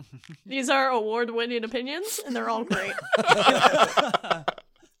 Overwritten. These are award-winning opinions, and they're all great.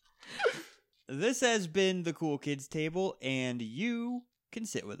 This has been the Cool Kids Table, and you can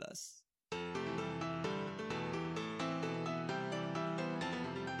sit with us.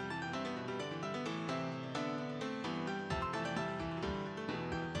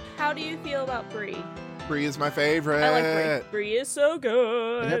 How do you feel about Brie? Brie is my favorite. I like Brie. Brie is so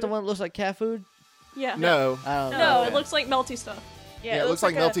good. Is that the one that looks like cat food? Yeah. No. I don't No, know. it looks like melty stuff. Yeah, it looks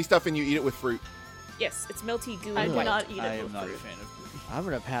like melty stuff, and you eat it with fruit. Yes, it's melty gooey I do white. not eat it I with am not a fruit. fan of Brie. I'm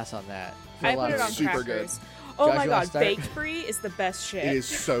gonna pass on that. For I a lot put of it on reasons. Super good. crackers. Oh Josh, my you wanna god, start? baked Brie is the best shit. It is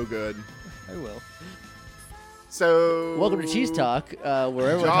so good. I will. So Welcome to Cheese Talk, where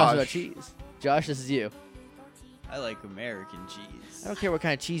everyone talks about Josh. cheese. Josh, this is you. I like American cheese. I don't care what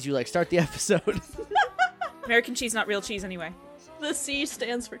kind of cheese you like. Start the episode. American cheese, not real cheese anyway. The C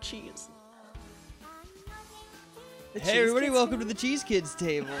stands for cheese. The Hey cheese everybody, kids welcome to the Cheese Kids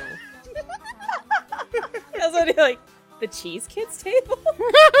Table. That's what you're like. The cheese kids table?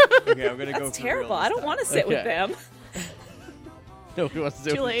 Okay, I'm gonna go That's for terrible. real this I don't time. want to sit with Okay. them. Nobody wants to do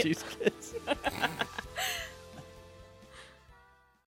Too it with late. cheese kids.